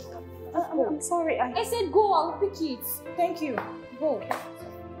it. I'm sorry. I said go, I'll pick it. Thank you. Go.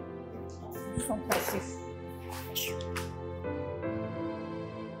 Something like this.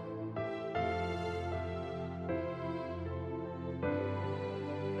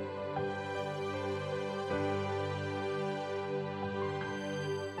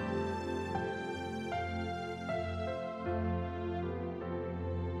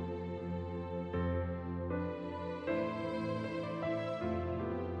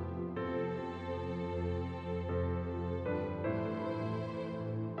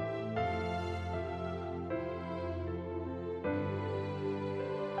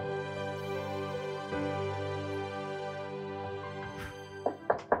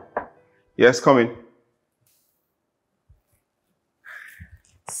 Yes, come in.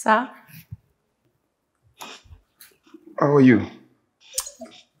 Sir? How are you?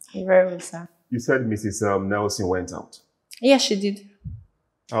 Very well, sir. You said Mrs. Nelson went out. Yes, she did.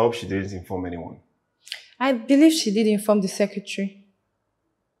 I hope she didn't inform anyone. I believe she did inform the secretary.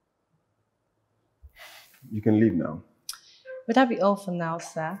 You can leave now. Would that be all for now,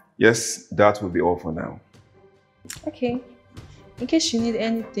 sir? Yes, that will be all for now. Okay. In case you need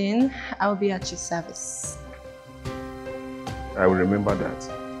anything, I'll be at your service. I will remember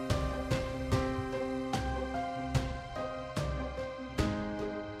that.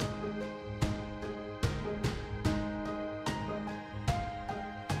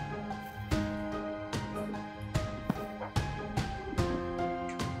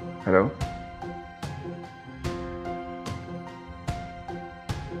 Hello?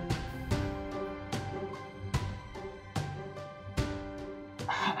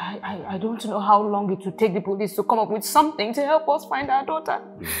 I don't know how long it will take the police to come up with something to help us find our daughter.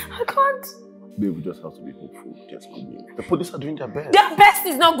 I can't. Babe, we just have to be hopeful. There's good news. The police are doing their best. Their best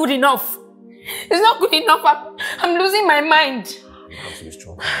is not good enough. It's not good enough. I'm losing my mind. You have to be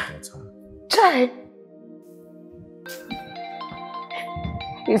strong for your daughter. Try.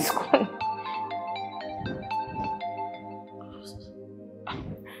 It's gone.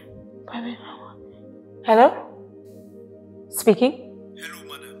 Hello? Speaking? Hello,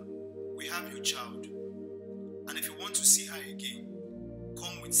 madam. We have your child. And if you want to see her again,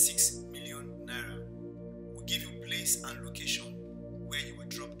 come with 6 million naira. We'll give you place and location where you will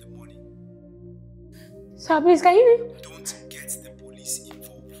drop the money. Sir, please, can you... Don't get the police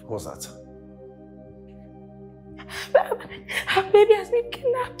involved. What's that? Her baby has been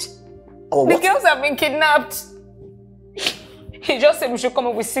kidnapped. Oh, the what? girls have been kidnapped. He just said we should come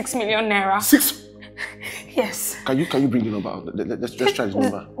up with 6 million naira. 6? Yes. Can you bring the number? Let's just try the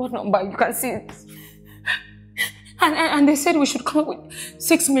number. What number? You can see it. And they said we should come up with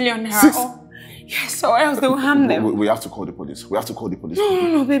 6 million naira. 6? Yes, or else they will harm them. We have to call the police. We have to call the police.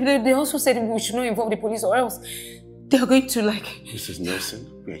 No, baby. They also said we should not involve the police or else they are going to like... Mrs.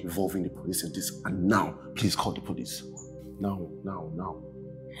 Nelson, we are involving the police in this. And now, please call the police. Now.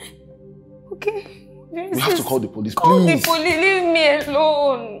 Okay. We have to call the police, Call please. the police. Leave me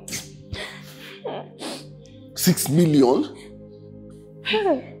alone. 6 million?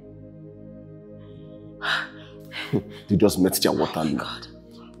 They just met their Waterloo. God.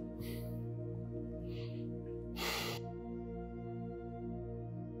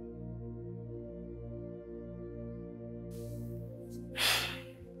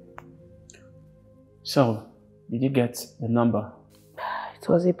 So, did you get the number? It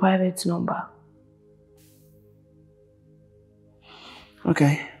was a private number.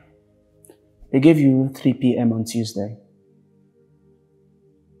 Okay. They gave you 3 p.m. on Tuesday.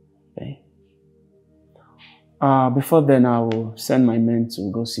 Okay. Before then, I will send my men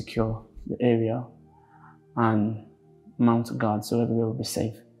to go secure the area and mount guard so everywhere will be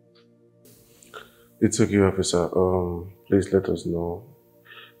safe. It's okay, officer. Please let us know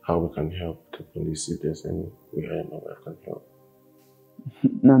how we can help the police if there's any way I and my wife can help.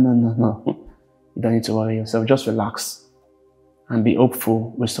 No. You don't need to worry yourself. Just relax and be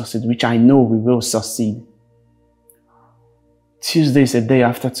hopeful we'll succeed, which I know we will succeed. Tuesday is a day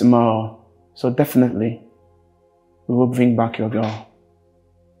after tomorrow, so definitely we will bring back your girl.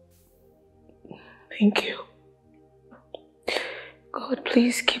 Thank you. God,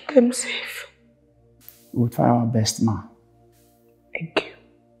 please keep them safe. We'll try our best, ma. Thank you.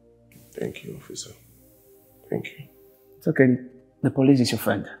 Thank you, officer. Thank you. It's okay. The police is your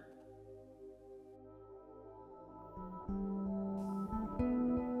friend.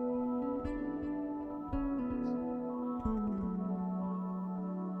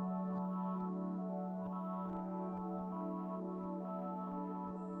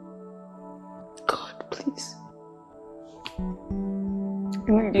 God, please. I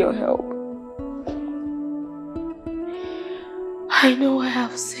need your help. I know I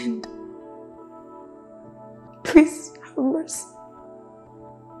have sinned. Please have mercy.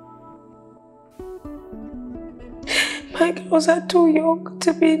 My girls are too young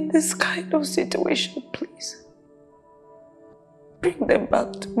to be in this kind of situation, please. Bring them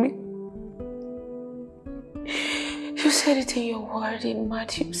back to me. You said it in your word in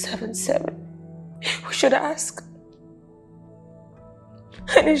Matthew 7:7. We should ask,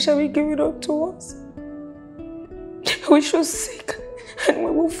 and it shall be given unto us. We should seek, and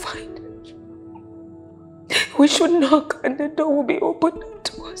we will find. We should knock, and the door will be opened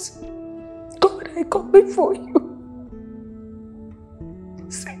to us. God, I come before you,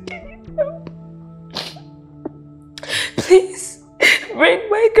 seeking your help. Please, bring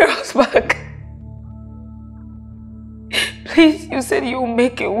my girls back. Please, you said you'll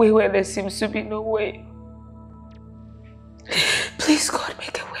make a way where there seems to be no way. Please, God,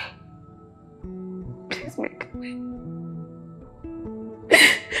 make a way. Please make a way.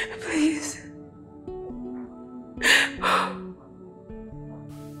 Please.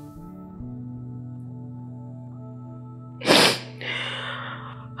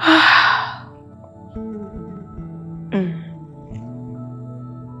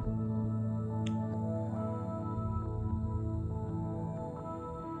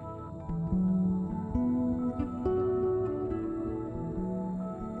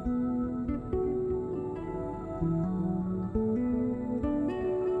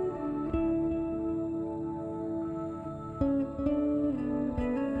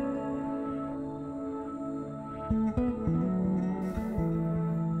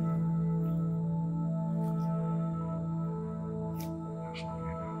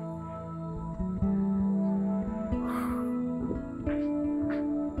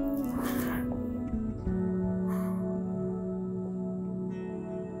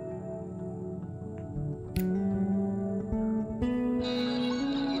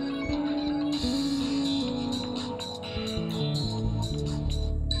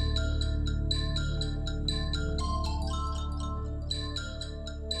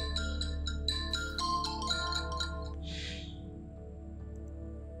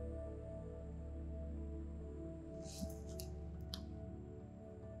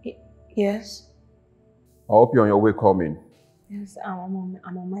 Yes. I hope you're on your way coming. Yes, I'm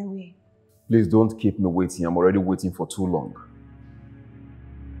on my way. Please don't keep me waiting. I'm already waiting for too long.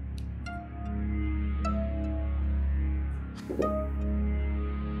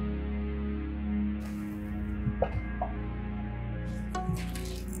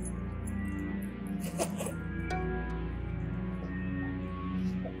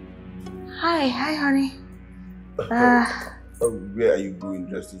 Hi, honey. Where are you going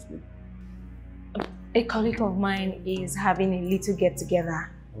dressed this way? A colleague of mine is having a little get-together.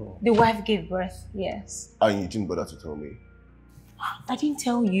 Oh. The wife gave birth, yes. And you didn't bother to tell me. I didn't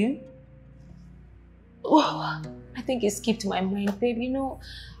tell you. Oh, I think it skipped my mind, babe. You know,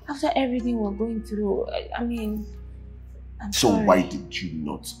 after everything we're going through, I mean, I'm So sorry. why did you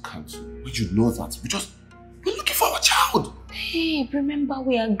not cancel? Did you know that? We're looking for our child. Hey, remember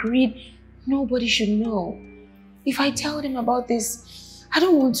we agreed nobody should know. If I tell them about this, I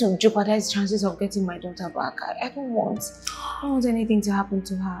don't want to jeopardize chances of getting my daughter back. I don't want anything to happen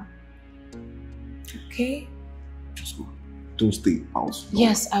to her. Okay? Just go. Don't stay out. No.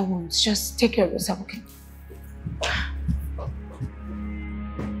 Yes, I won't. Just take care of yourself, okay?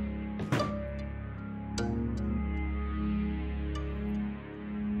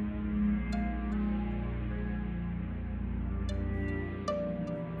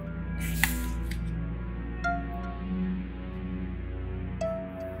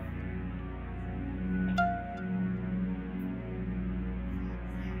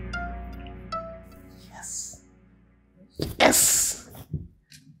 Yes.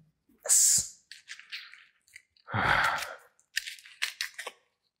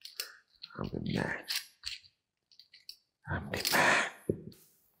 I'm the man. I'm the man.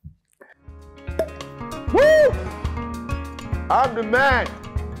 Woo! I'm the man.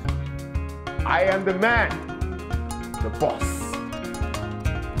 I am the man. The boss.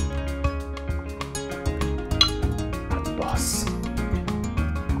 I'm the boss.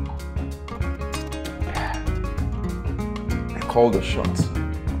 I call the shots.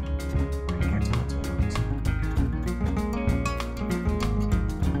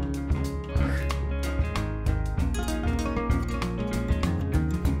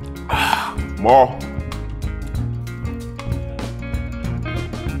 More.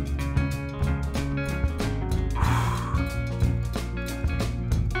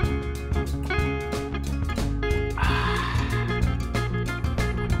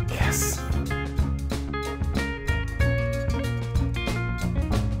 Yes.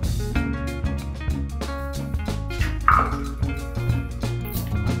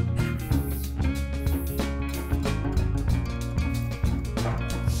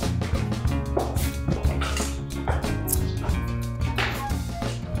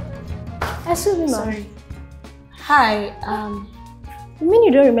 Excuse me, ma'am. Sorry. Hi, You mean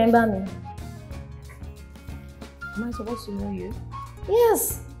you don't remember me? am I supposed to know you?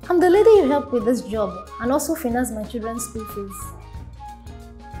 Yes, I'm the lady you helped with this job and also finance my children's school fees.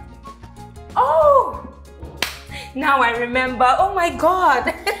 Oh! Now I remember. Oh my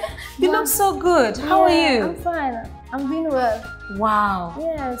God. You look so good. How are you? I'm fine. I'm doing well. Wow.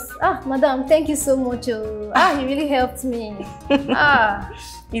 Yes. Madam, thank you so much. You really helped me.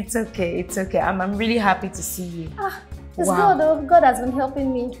 It's okay. It's okay. I'm really happy to see you. It's Wow. God, though. God has been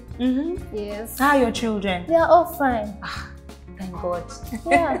helping me. Mm-hmm. Yes. How are your children? They are all fine. Thank God.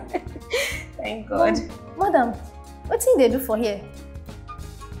 Yeah. Thank God. Madam, what thing they do for here?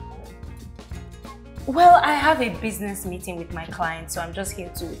 Well, I have a business meeting with my client, so I'm just here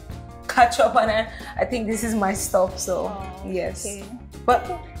to catch up, and I think this is my stop, so yes. Okay. But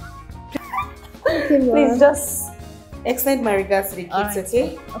please just extend my regards to the kids, Alright,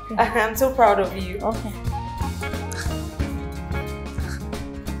 okay? Okay. I'm so proud of you. Okay.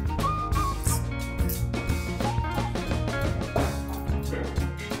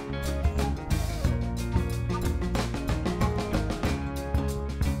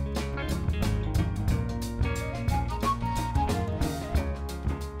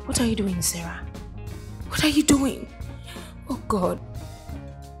 What are you doing, Sarah? What are you doing? Oh God.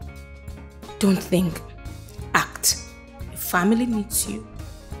 Don't think. Act. Your family needs you.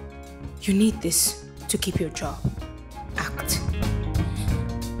 You need this to keep your job. Act.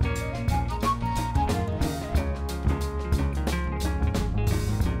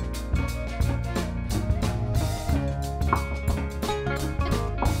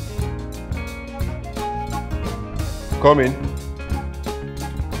 Come in.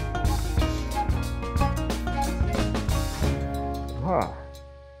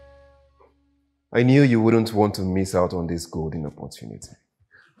 I knew you wouldn't want to miss out on this golden opportunity.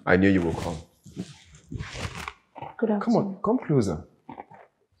 I knew you will come. Good afternoon. Come on, come closer.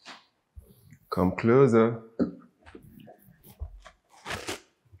 Come closer.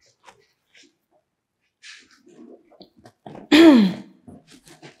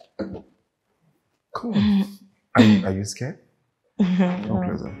 Come on. Are you scared? Come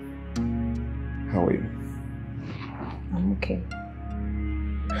closer. How are you? I'm okay.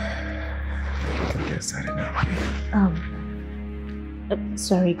 We can get started now.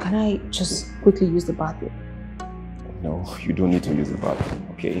 Sorry, can I just quickly use the bathroom? No, you don't need to use the bathroom,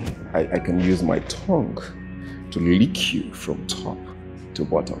 okay? I can use my tongue to lick you from top to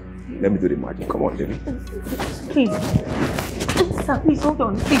bottom. Let me do the magic. Come on, baby. Please. Sir, please hold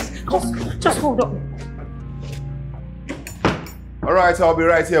on. Please. Just hold on. All right, I'll be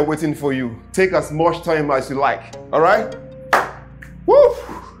right here waiting for you. Take as much time as you like, all right? Woo!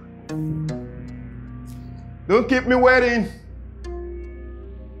 Don't keep me waiting.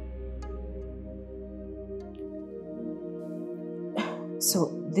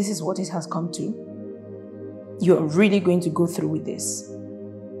 So, this is what it has come to? You're really going to go through with this?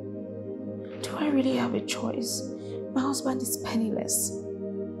 Do I really have a choice? My husband is penniless.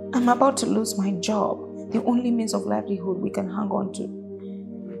 I'm about to lose my job, the only means of livelihood we can hang on to.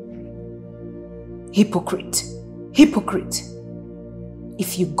 Hypocrite. Hypocrite.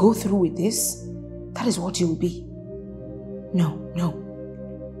 If you go through with this, that is what you'll be. No.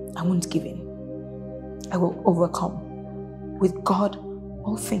 I won't give in. I will overcome. With God,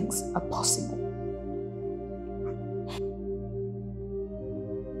 all things are possible.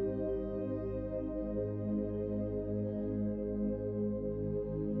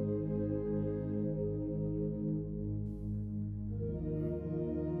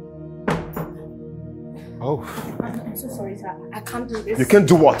 Oh. I'm so sorry, sir. I can't do this. You can't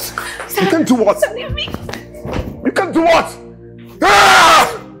do what? Sir, you can't do what? Sir, leave me. You can't do what? Ah!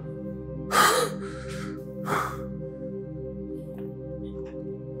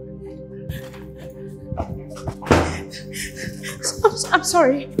 I'm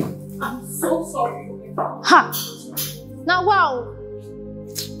sorry. I'm so sorry. Ha! Now, wow.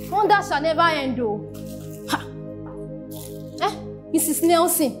 Wonder shall never end, though. Ha! Mrs.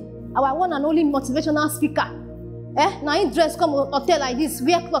 Nelson, our one and only motivational speaker. Now in dress come hotel like this,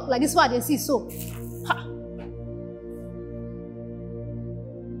 wear cloth like this, what they see so. Ha!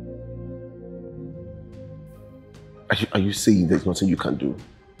 Are you saying there's nothing you can do?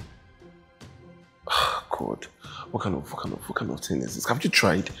 Oh, God. What kind of thing is this? Have you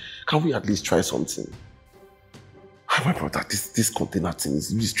tried? Can we at least try something? My brother, this container thing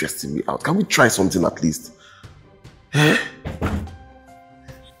is really stressing me out. Can we try something at least? Eh?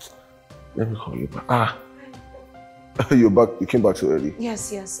 Let me call you back. You're back. You came back so early.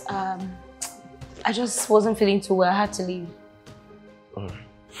 Yes. I just wasn't feeling too well. I had to leave. All right.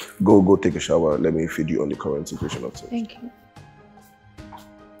 Go take a shower. Let me feed you on the current situation of things. Thank you.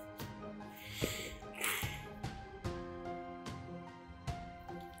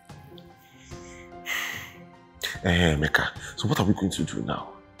 Mecca, so what are we going to do now?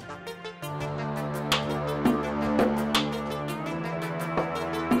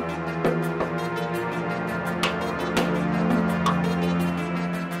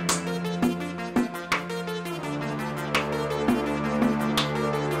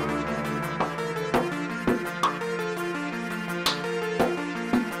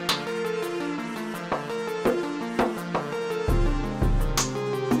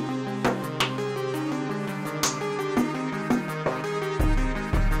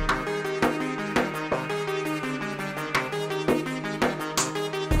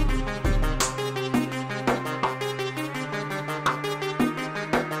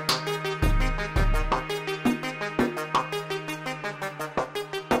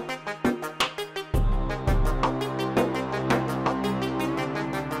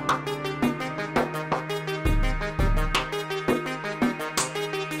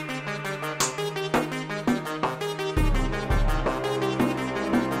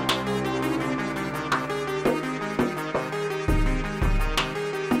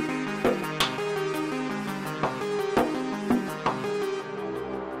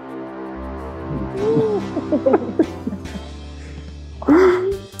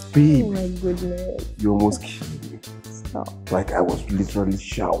 Babe, oh my goodness. You almost killed me. Stop. Like I was literally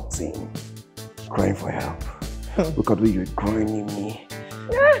shouting, crying for help. Look at the way you're grinding me.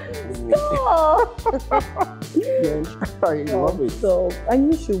 Stop! I love it. Stop. I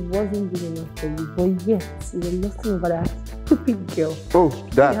knew she wasn't good enough for you, but yet you were lusting over that stupid girl. Oh,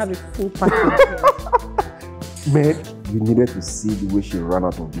 that. You have a full package. Man, you needed to see the way she ran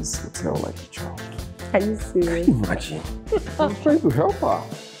out of this hotel like a child. Are you serious? Can you imagine? I'm trying to help her.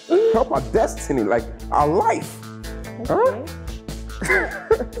 Help her destiny, like our life. Okay.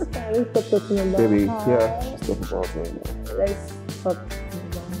 Huh? Let's stop talking about Baby, her. yeah, let's talk about it. Let's stop talking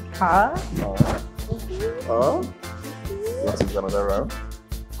about her. Huh? What is another round?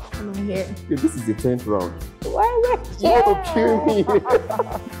 I'm here. Hey, this is the 10th round. Why am I You want to kill me?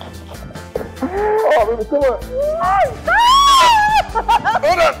 Oh, baby, come on.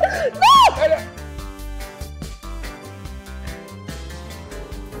 Hold on. No! Hold on.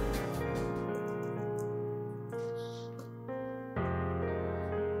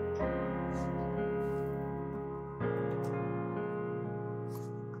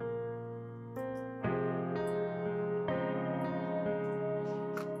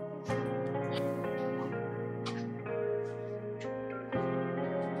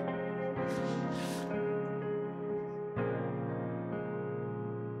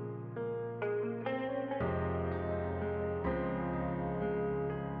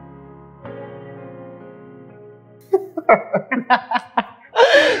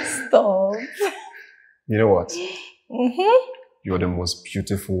 Stop. You know what? Mm-hmm. You're the most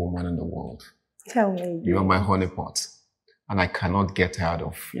beautiful woman in the world. Tell me. You are my honeypot. And I cannot get tired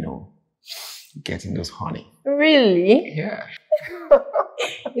of, getting those honey. Really? Yeah.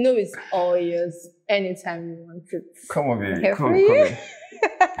 It's all yours anytime you want it. Come on, baby. Here Come for on.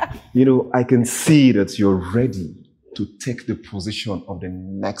 you. I can see that you're ready to take the position of the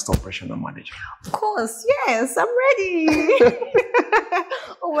next operational manager. Of course, yes, I'm ready.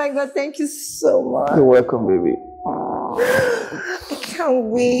 Oh my God, thank you so much. You're welcome, baby. I can't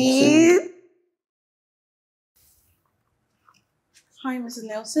wait. Hi, Mrs.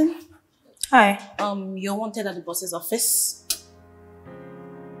 Nelson. Hi. You're wanted at the boss's office.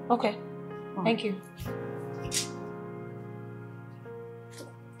 Okay. Thank you.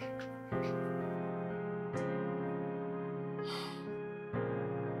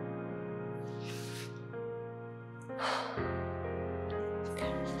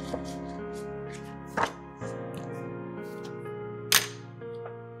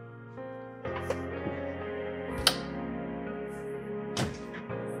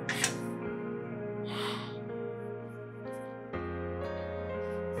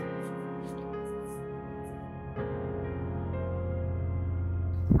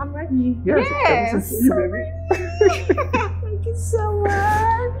 I'm ready. Yes. Thank you so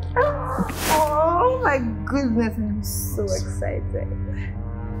much. Oh my goodness, I'm so excited.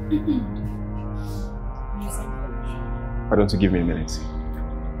 Why don't you give me a minute?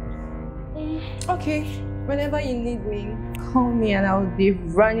 Okay, whenever you need me, call me and I'll be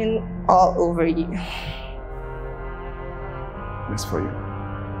running all over you. That's for you.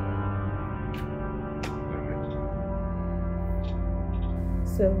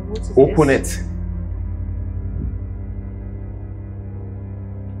 So, what is Open this? it.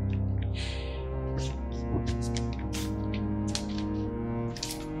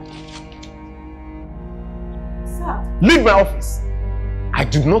 Sir. Leave my office. I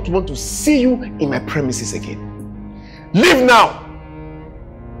do not want to see you in my premises again. Leave now.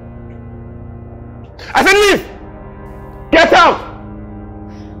 I said leave. Get out.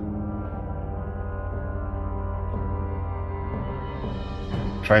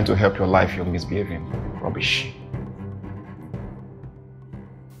 Trying to help your life, you're misbehaving. Rubbish.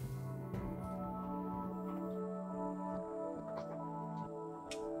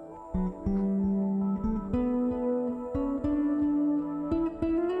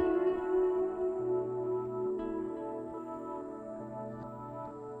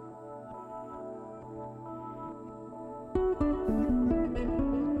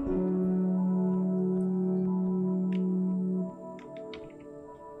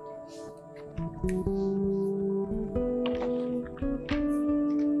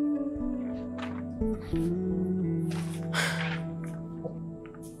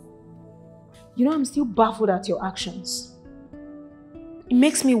 I'm still baffled at your actions. It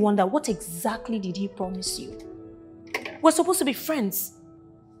makes me wonder, what exactly did he promise you? We're supposed to be friends.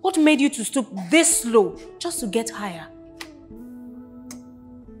 What made you to stoop this low just to get higher?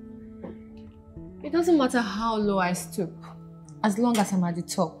 It doesn't matter how low I stoop, as long as I'm at the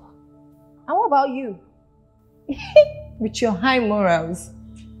top. And what about you? With your high morals,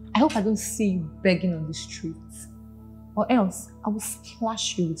 I hope I don't see you begging on the streets. Or else, I will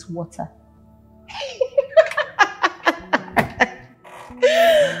splash you with water.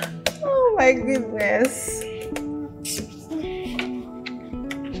 Oh my goodness.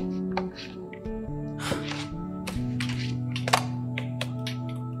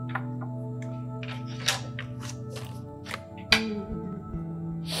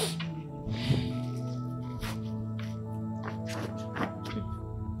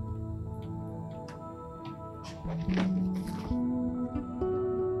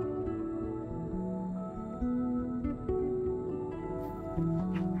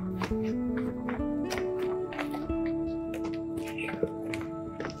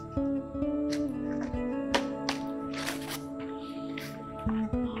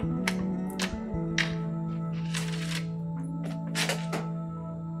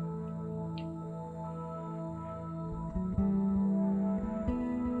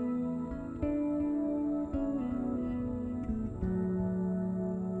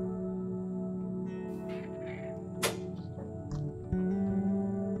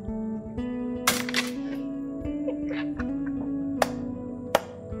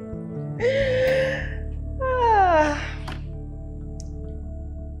 Stop.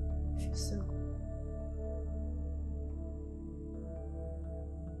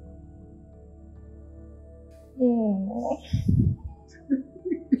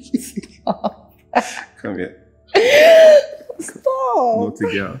 Come here. Stop. Naughty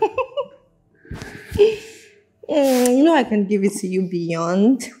girl. You know I can give it to you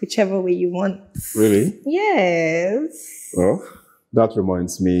beyond, whichever way you want. Really? Yes. Well, that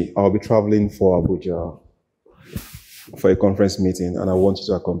reminds me, I'll be traveling for Abuja for a conference meeting, and I want you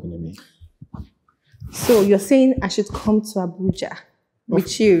to accompany me. So you're saying I should come to Abuja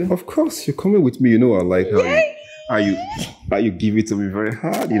with you? Of course, you're coming with me. You know I like how you give it to me very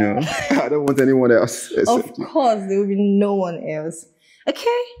hard, you know. I don't want anyone else except you. Of course, there will be no one else.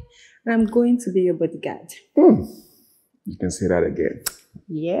 Okay? And I'm going to be your bodyguard. You can say that again.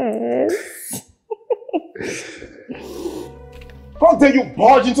 Yes. How dare you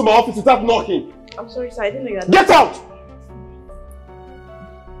barge into my office without knocking? I'm sorry, sir. I didn't know you had... Get out!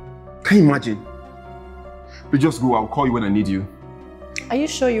 Can you imagine? You just go, I'll call you when I need you. Are you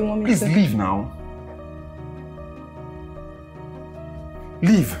sure you want me Please to? leave now.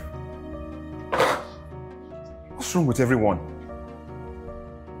 Leave. What's wrong with everyone?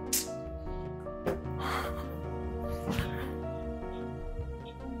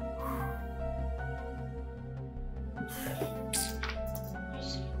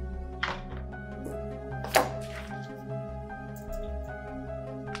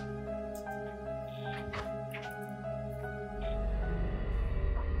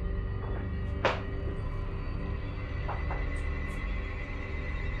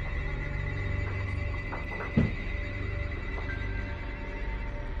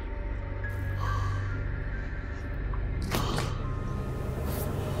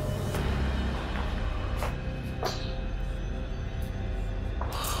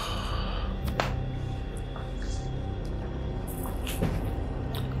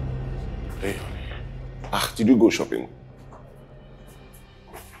 Did you go shopping?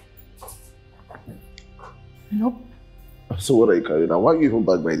 Nope. So what are you carrying now? Why are you even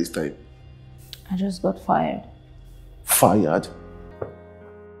back by this time? I just got fired. Fired?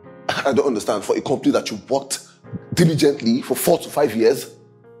 I don't understand. For a company that you worked diligently for 4 to 5 years,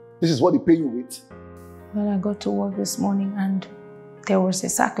 this is what they pay you with? Well, I got to work this morning and there was a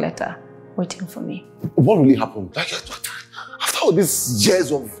sack letter waiting for me. What really happened? Like, after all these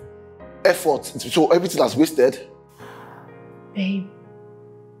years of effort, so everything has wasted? Babe,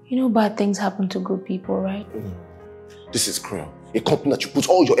 you know bad things happen to good people, right? This is cruel. A company that you put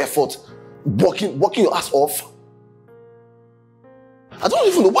all your effort, working your ass off. I don't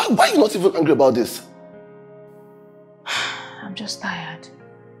even know, why are you not even angry about this? I'm just tired.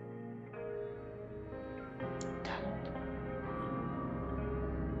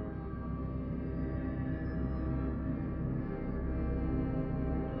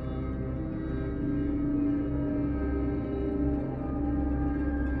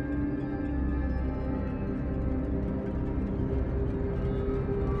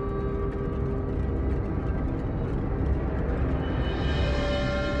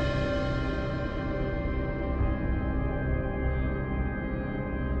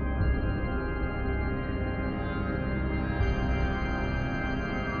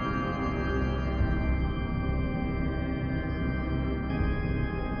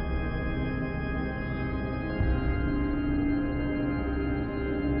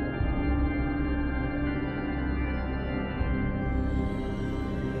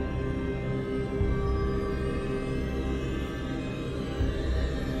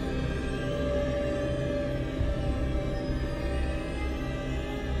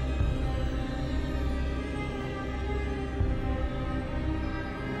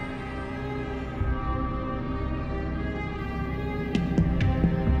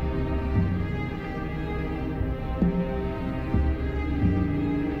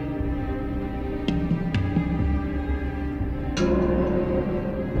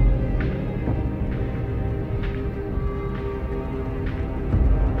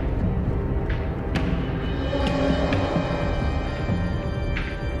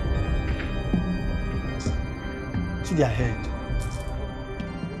 Their head.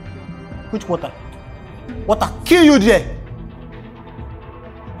 Which water? Water kill you there.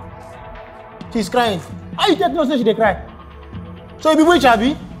 She's crying. How you take no say she dey cry? So you be witch,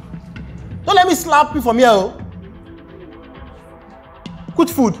 abi? Don't let me slap you from here, oh. Good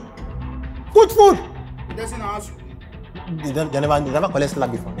food. Good food. It doesn't ask you. They never collect slap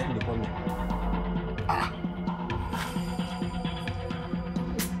before. They call me.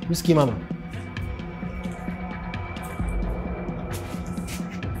 Whiskey, mama.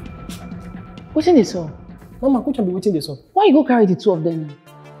 Waiting this up. Mama, which one be waiting this up? Why you go carry the two of them?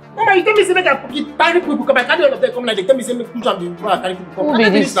 Mama, you tell me say make I carry people come. I carry all of them come like they tell me say make which one be where I carry people come. Who be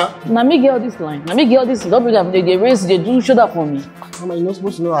this? Now me get all this line. Now me get all this. Don't bring them. They raise. They do shoulder for me. Mama, you're not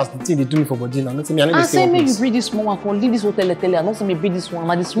supposed to know as the thing they do me for body now. Not say me. I say make you bring this small one. Come leave this hotel. Tell you. I not say me bring this one.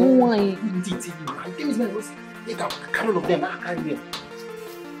 Now the small one. I tell me say they can carry all of them. I carry them.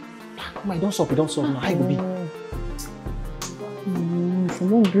 Mama, don't stop. Don't stop. Now how you be?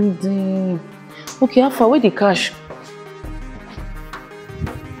 Someone bring them. Okay, how far? Where the cash?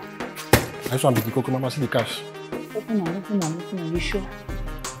 I just want to be the cocoa. Mama, see the cash. Open on. You sure?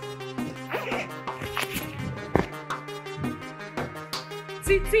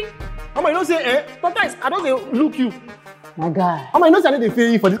 See. Mama, you don't say eh? Sometimes I don't look you. My guy. Mama, you know say I don't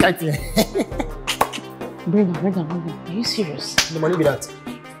pay you for this kind of thing. Bring them. Are you serious? The money be that.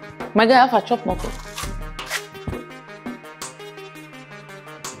 My guy, have a chop knuckle.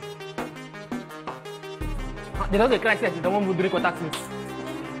 They don't cry say they don't want to drink water since.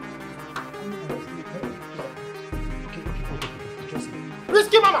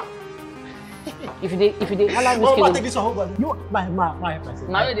 Risky, Mama. If you allow me Mama, take this one home. You, my.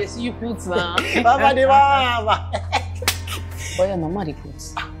 Now they see you put now. Mama. Boy, your mama they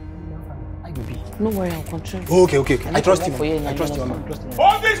put. I will be. No worry, I'll control. Okay. I trust you. I trust you, Mama.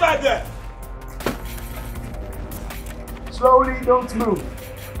 Hold this right there. Slowly, don't move.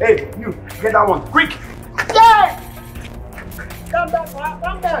 Hey, you, get that one, quick. Yeah! Come back.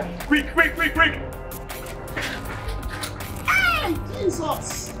 Quick. Hey,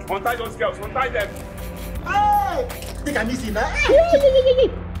 Jesus! Untie those girls, untie them. Hey! Take a easy now. Yeah.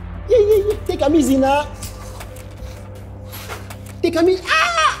 Take a easy now. Take a easy.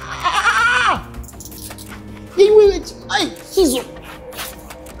 Wait. Hey, Jesus!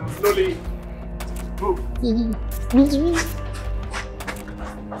 Slowly. Move. Move.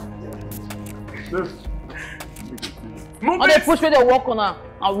 They push me, they walk on her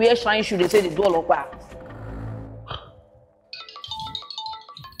and wear shine shoe. They say they do all of that.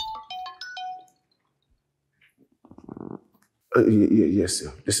 Yes,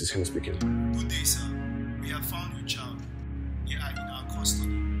 sir. This is him speaking. Good day, sir. We have found your child. They are in our custody.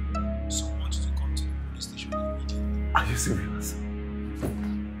 So we want you to come to the police station immediately. Are you serious?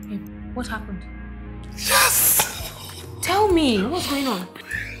 Hey, what happened? Yes! Tell me, what's going on?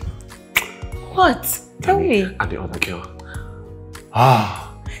 What? Tell me. And the other girl.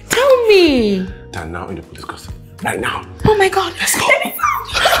 Tell me. They're now in the police custody. Right now. Oh my God. Let's go.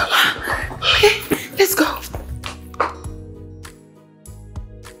 Okay, let's go.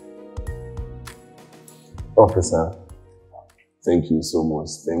 Officer, thank you so much.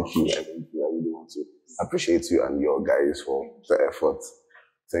 Thank you. I really want to appreciate you and your guys for the effort.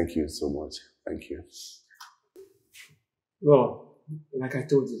 Thank you so much. Thank you. Well, like I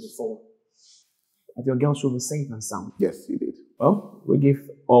told you before, that your girls will be safe and sound. Yes, you did. Well, we give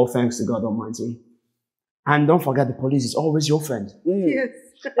all thanks to God Almighty. And don't forget, the police is always your friend. Yes.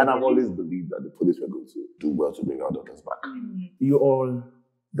 And I've always believed that the police were going to do well to bring our daughters back. You all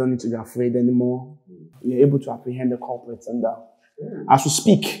don't need to be afraid anymore. We're able to apprehend the culprits, and as we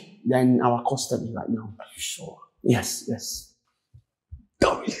speak, they're in our custody right now. Are you sure? Yes.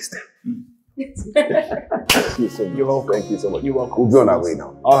 Don't release them. Thank you so much. You're welcome. Thank you so much. You're welcome. We'll be on our way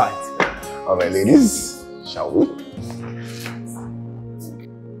now. All right, ladies. Shall we?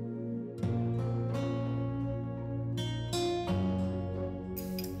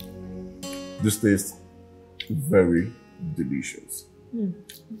 This tastes very delicious.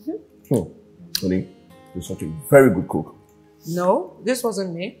 Honey, you're such a very good cook. No, this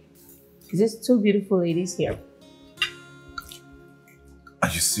wasn't me. This two beautiful ladies here. Are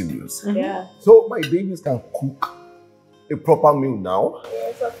you serious? Yeah. So my babies can cook a proper meal now?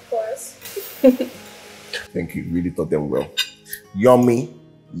 Yes, of course. Thank you. Really taught them well. Yummy.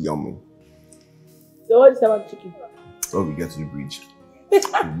 So what is about chicken? So we get to the bridge. You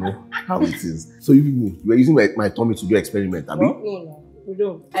know how it is. So you were using my tummy to do experiment, Abi? No. We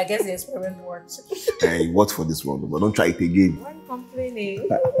don't. I guess the experiment works. Hey, what for this one? But don't try it again. Why are you complaining?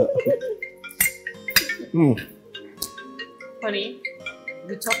 Honey,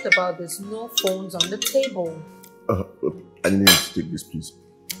 we talked about there's no phones on the table. I need to take this, please.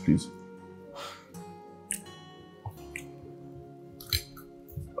 Please.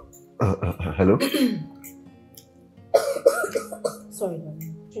 Hello? Sorry,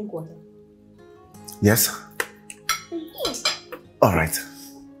 darling. Drink water. Yes? All right.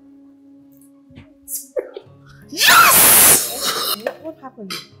 Yes! What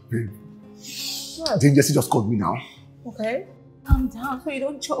happened? Babe. Jane Jessie just called me now. Okay. Calm down so you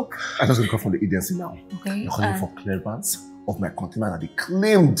don't choke. I just got from the agency now. Okay. They're calling for clearance of my container that they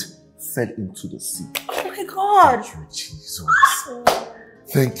claimed fell into the sea. Oh my God. Thank you, Jesus.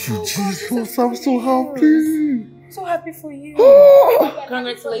 Thank you, Jesus. I'm so happy. So happy for you.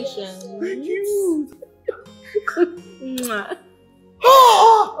 Congratulations. Thank you.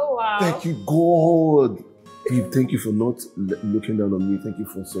 Oh, wow. Thank you, God. Babe, thank you for not looking down on me. Thank you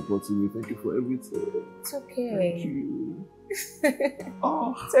for supporting me. Thank you for everything. It's okay. Thank you.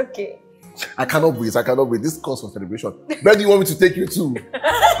 It's okay. I cannot wait. I cannot wait. This calls for celebration. Where do you want me to take you to?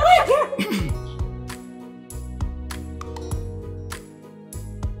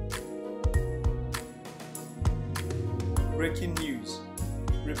 Breaking news.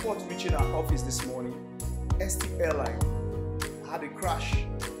 Report reaching our office this morning. ST Airline had a crash.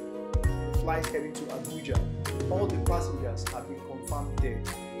 Flight heading to Abuja. All the passengers have been confirmed dead.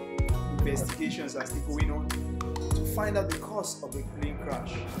 Investigations are still going on to find out the cause of the plane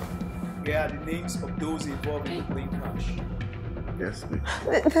crash. Here are the names of those involved in the plane crash. Yes,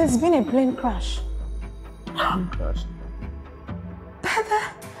 please. There's been a plane crash. Plane crash.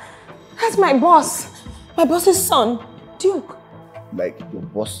 That's my boss. My boss's son, Duke. Like your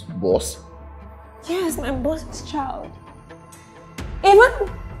boss? Yes, my boss's child. Even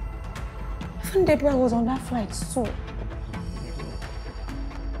Deadman was on that flight too.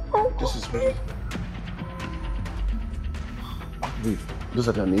 This is really... Wait, those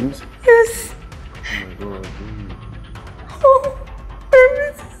are their names? Yes. Oh my God. Oh,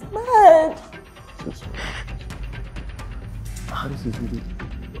 this is bad. This is really...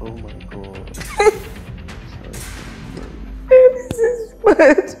 Oh my God. This is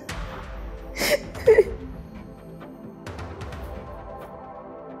bad.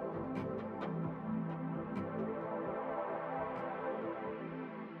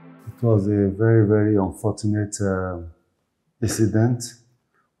 It was a very, very unfortunate incident.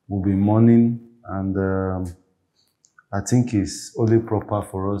 We'll be mourning, and I think it's only proper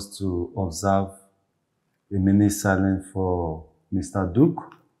for us to observe a minute silence for Mr. Duke.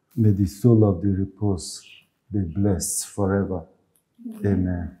 May the soul of the repose be blessed forever.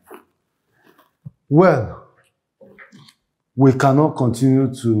 Amen. Well, we cannot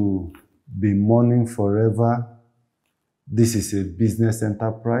continue to be mourning forever. This is a business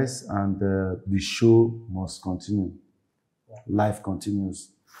enterprise, and the show must continue. Life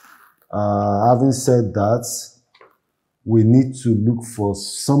continues. Having said that, we need to look for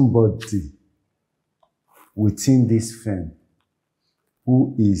somebody within this firm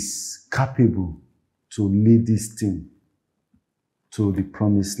who is capable to lead this team to the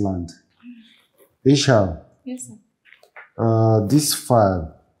promised land. Ishal, Yes, sir. this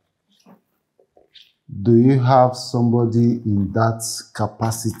file, do you have somebody in that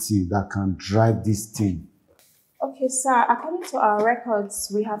capacity that can drive this team? Okay, sir. According to our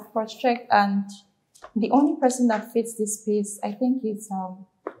records, we have cross-checked, and the only person that fits this space, I think, is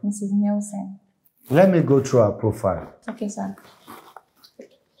Mrs. Nelson. Let me go through her profile. Okay, sir.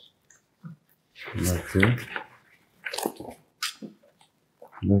 Okay.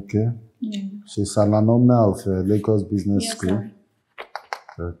 Okay. Yeah. She's an alumna of Lagos Business Yes, School. sir.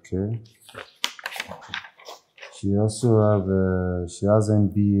 Okay. She also she has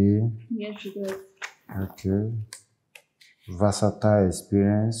MBA. Yes, she does. Okay. Versatile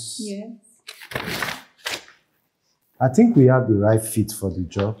experience. Yes. I think we have the right fit for the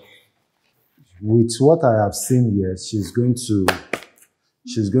job. With what I have seen here, she's going to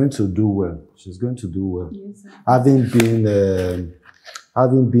do well. She's going to do well. Yes, sir.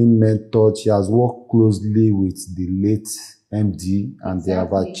 Having been mentored, she has worked closely with the late MD, and they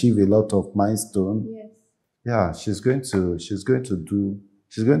have achieved a lot of milestones. Yes. Yeah, she's going to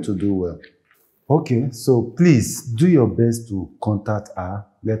do well. Okay, so please do your best to contact her.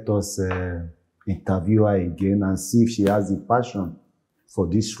 Let us interview her again and see if she has the passion for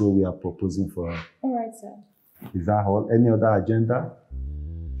this role we are proposing for her. All right, sir. Is that all? Any other agenda?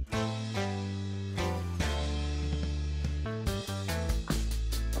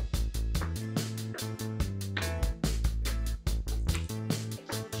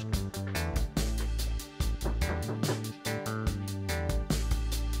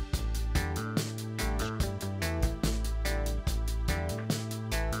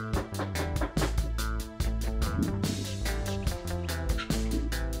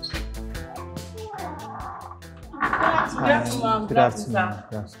 Good afternoon.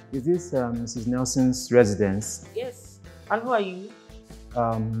 Yes. Is this Mrs. Nelson's residence? Yes. And who are you?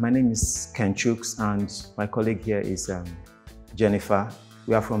 My name is Ken Chooks, and my colleague here is Jennifer.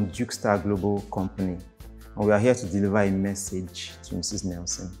 We are from Jukestar Global Company, and we are here to deliver a message to Mrs.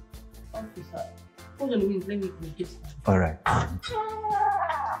 Nelson. Okay, sir. Hold on a minute, let me get it. All right.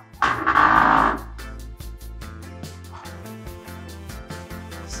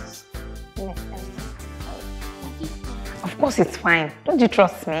 course it's fine. Don't you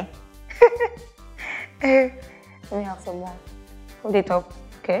trust me? Let me have some more. Hold it up,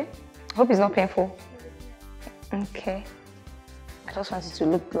 okay? Hope it's not painful. Okay. I just want you to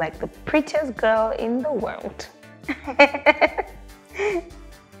look like the prettiest girl in the world.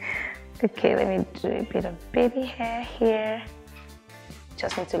 Okay, let me do a bit of baby hair here.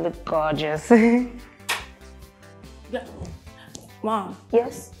 Just need to look gorgeous. Yeah. Mom.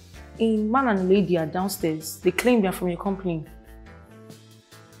 Yes? A man and a lady are downstairs. They claim they're from your company.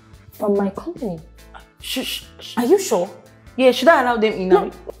 From my company? Shh. Are you sure? Yeah, should I allow them in now?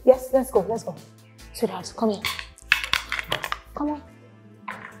 No. Yes, let's go. Sweetheart, come here. Come on.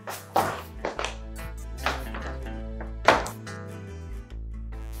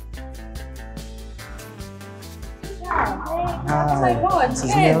 Oh my God, Mrs.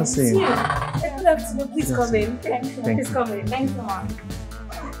 yes, Nelson. you. Good afternoon, please come in. Thank Please you. come in. Thanks so much.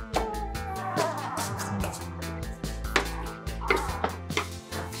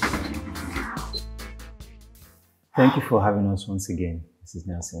 Thank you for having us once again, Mrs.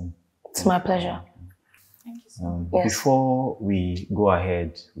 Nelson. It's my pleasure. Yes. Before we go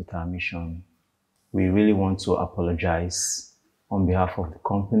ahead with our mission, we really want to apologize on behalf of the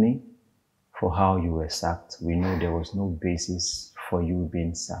company for how you were sacked. We know there was no basis for you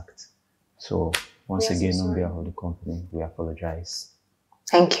being sacked. So once We are so again, on sorry. behalf of the company, we apologize.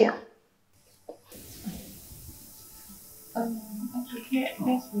 Thank you. Okay,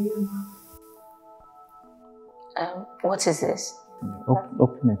 that's for you. What is this?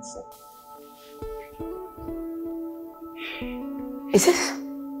 Open it. Is this?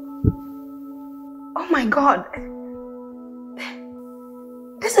 Oh my God.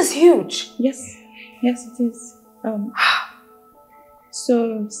 This is huge. Yes, it is.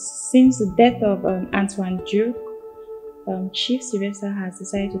 So since the death of Antoine Duke, Chief Sylvester has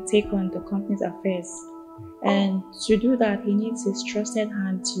decided to take on the company's affairs. And to do that, he needs his trusted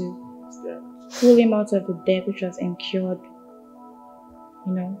hand to pull him out of the debt which was incurred,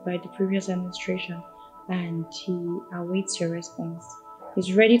 by the previous administration. And he awaits your response.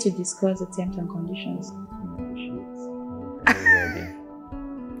 He's ready to discuss the terms and conditions.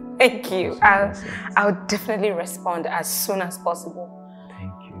 Thank you. I'll definitely respond as soon as possible.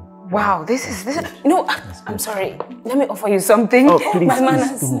 Thank you. Wow, this is. I'm sorry. Let me offer you something. Oh, please, My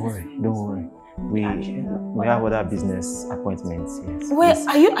manners. don't worry. We have other business appointments. Yes. Wait, please.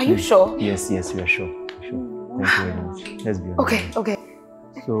 are you sure? Yes, we are sure. Thank you very much. Let's be honest. Okay.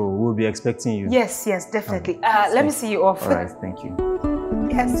 So we'll be expecting you. Yes, definitely. Let me see you off. All right, thank you.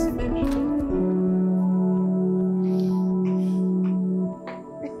 Yes.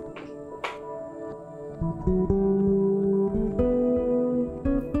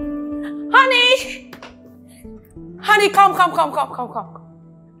 Honey, come.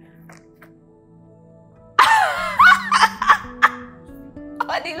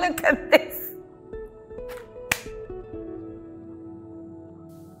 Honey, look at this.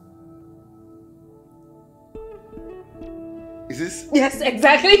 Is this? Yes,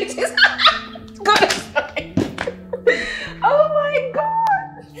 exactly. It is. Good. Oh my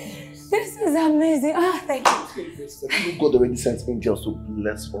God. This is amazing. Thank you. God already sent angels to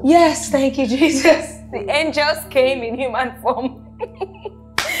bless us. Yes, thank you, Jesus. The angels came in human form.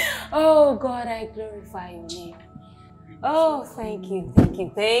 Oh God, I glorify your name. Oh, thank you.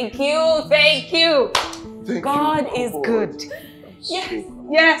 God is good. Yes.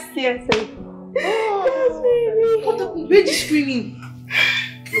 Yes, baby. What happened? Where are you screaming?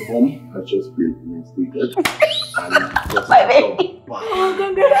 Your mom has just been reinstated. My baby. Oh,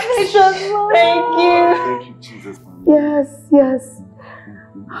 congratulations, Mom. Thank you. Thank you, Jesus. Man. Yes.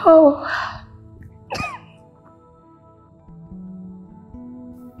 Oh.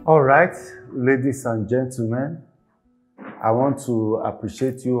 All right, ladies and gentlemen, I want to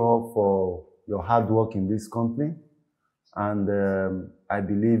appreciate you all for your hard work in this company. And I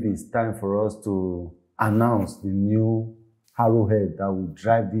believe it's time for us to announce the new arrowhead that will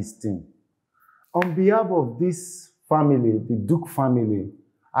drive this team. On behalf of this family, the Duke family,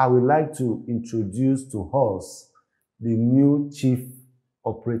 I would like to introduce to us the new Chief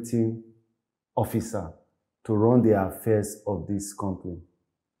Operating Officer to run the affairs of this company.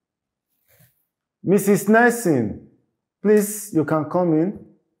 Mrs. Nelson, please, you can come in.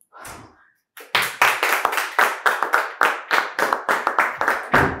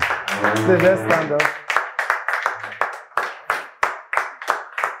 Please, let's stand up.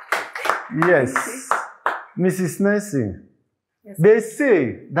 Yes, Mrs. Nelson, they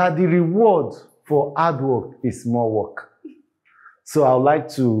say that the reward for hard work is more work. So I would like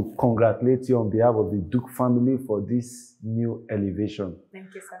to congratulate you on behalf of the Duke family for this new elevation.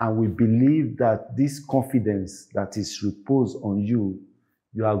 Thank you, sir. And we believe that this confidence that is reposed on you,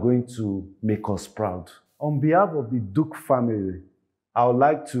 you are going to make us proud. On behalf of the Duke family, I would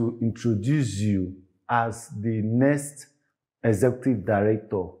like to introduce you as the next executive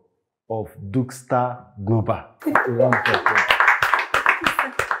director of Duke Star Global.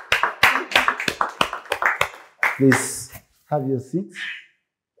 Please have your seat.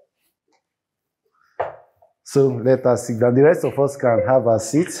 So let us sit down. The rest of us can have our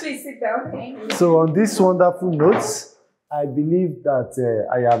seats. Please sit down. Thank you. So on this wonderful notes, I believe that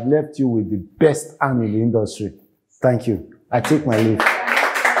I have left you with the best hand in the industry. Thank you. I take my leave.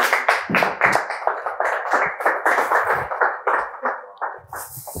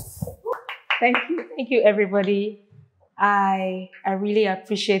 Thank you, everybody. I really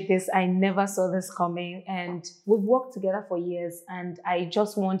appreciate this. I never saw this coming, and we've worked together for years, and I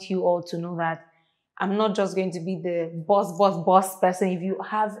just want you all to know that I'm not just going to be the boss person. If you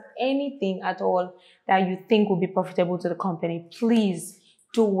have anything at all that you think will be profitable to the company, please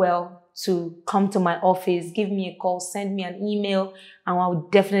do well to come to my office, give me a call, send me an email, and I'll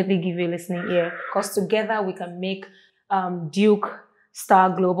definitely give you a listening ear, because together we can make Duke Star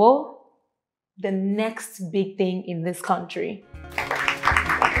Global the next big thing in this country.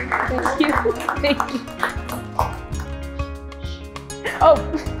 Thank you. Thank you. Oh,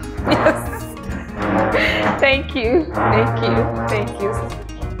 yes. Thank you. Thank you. Thank you.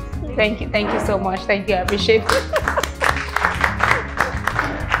 Thank you. Thank you so much. Thank you. I appreciate it.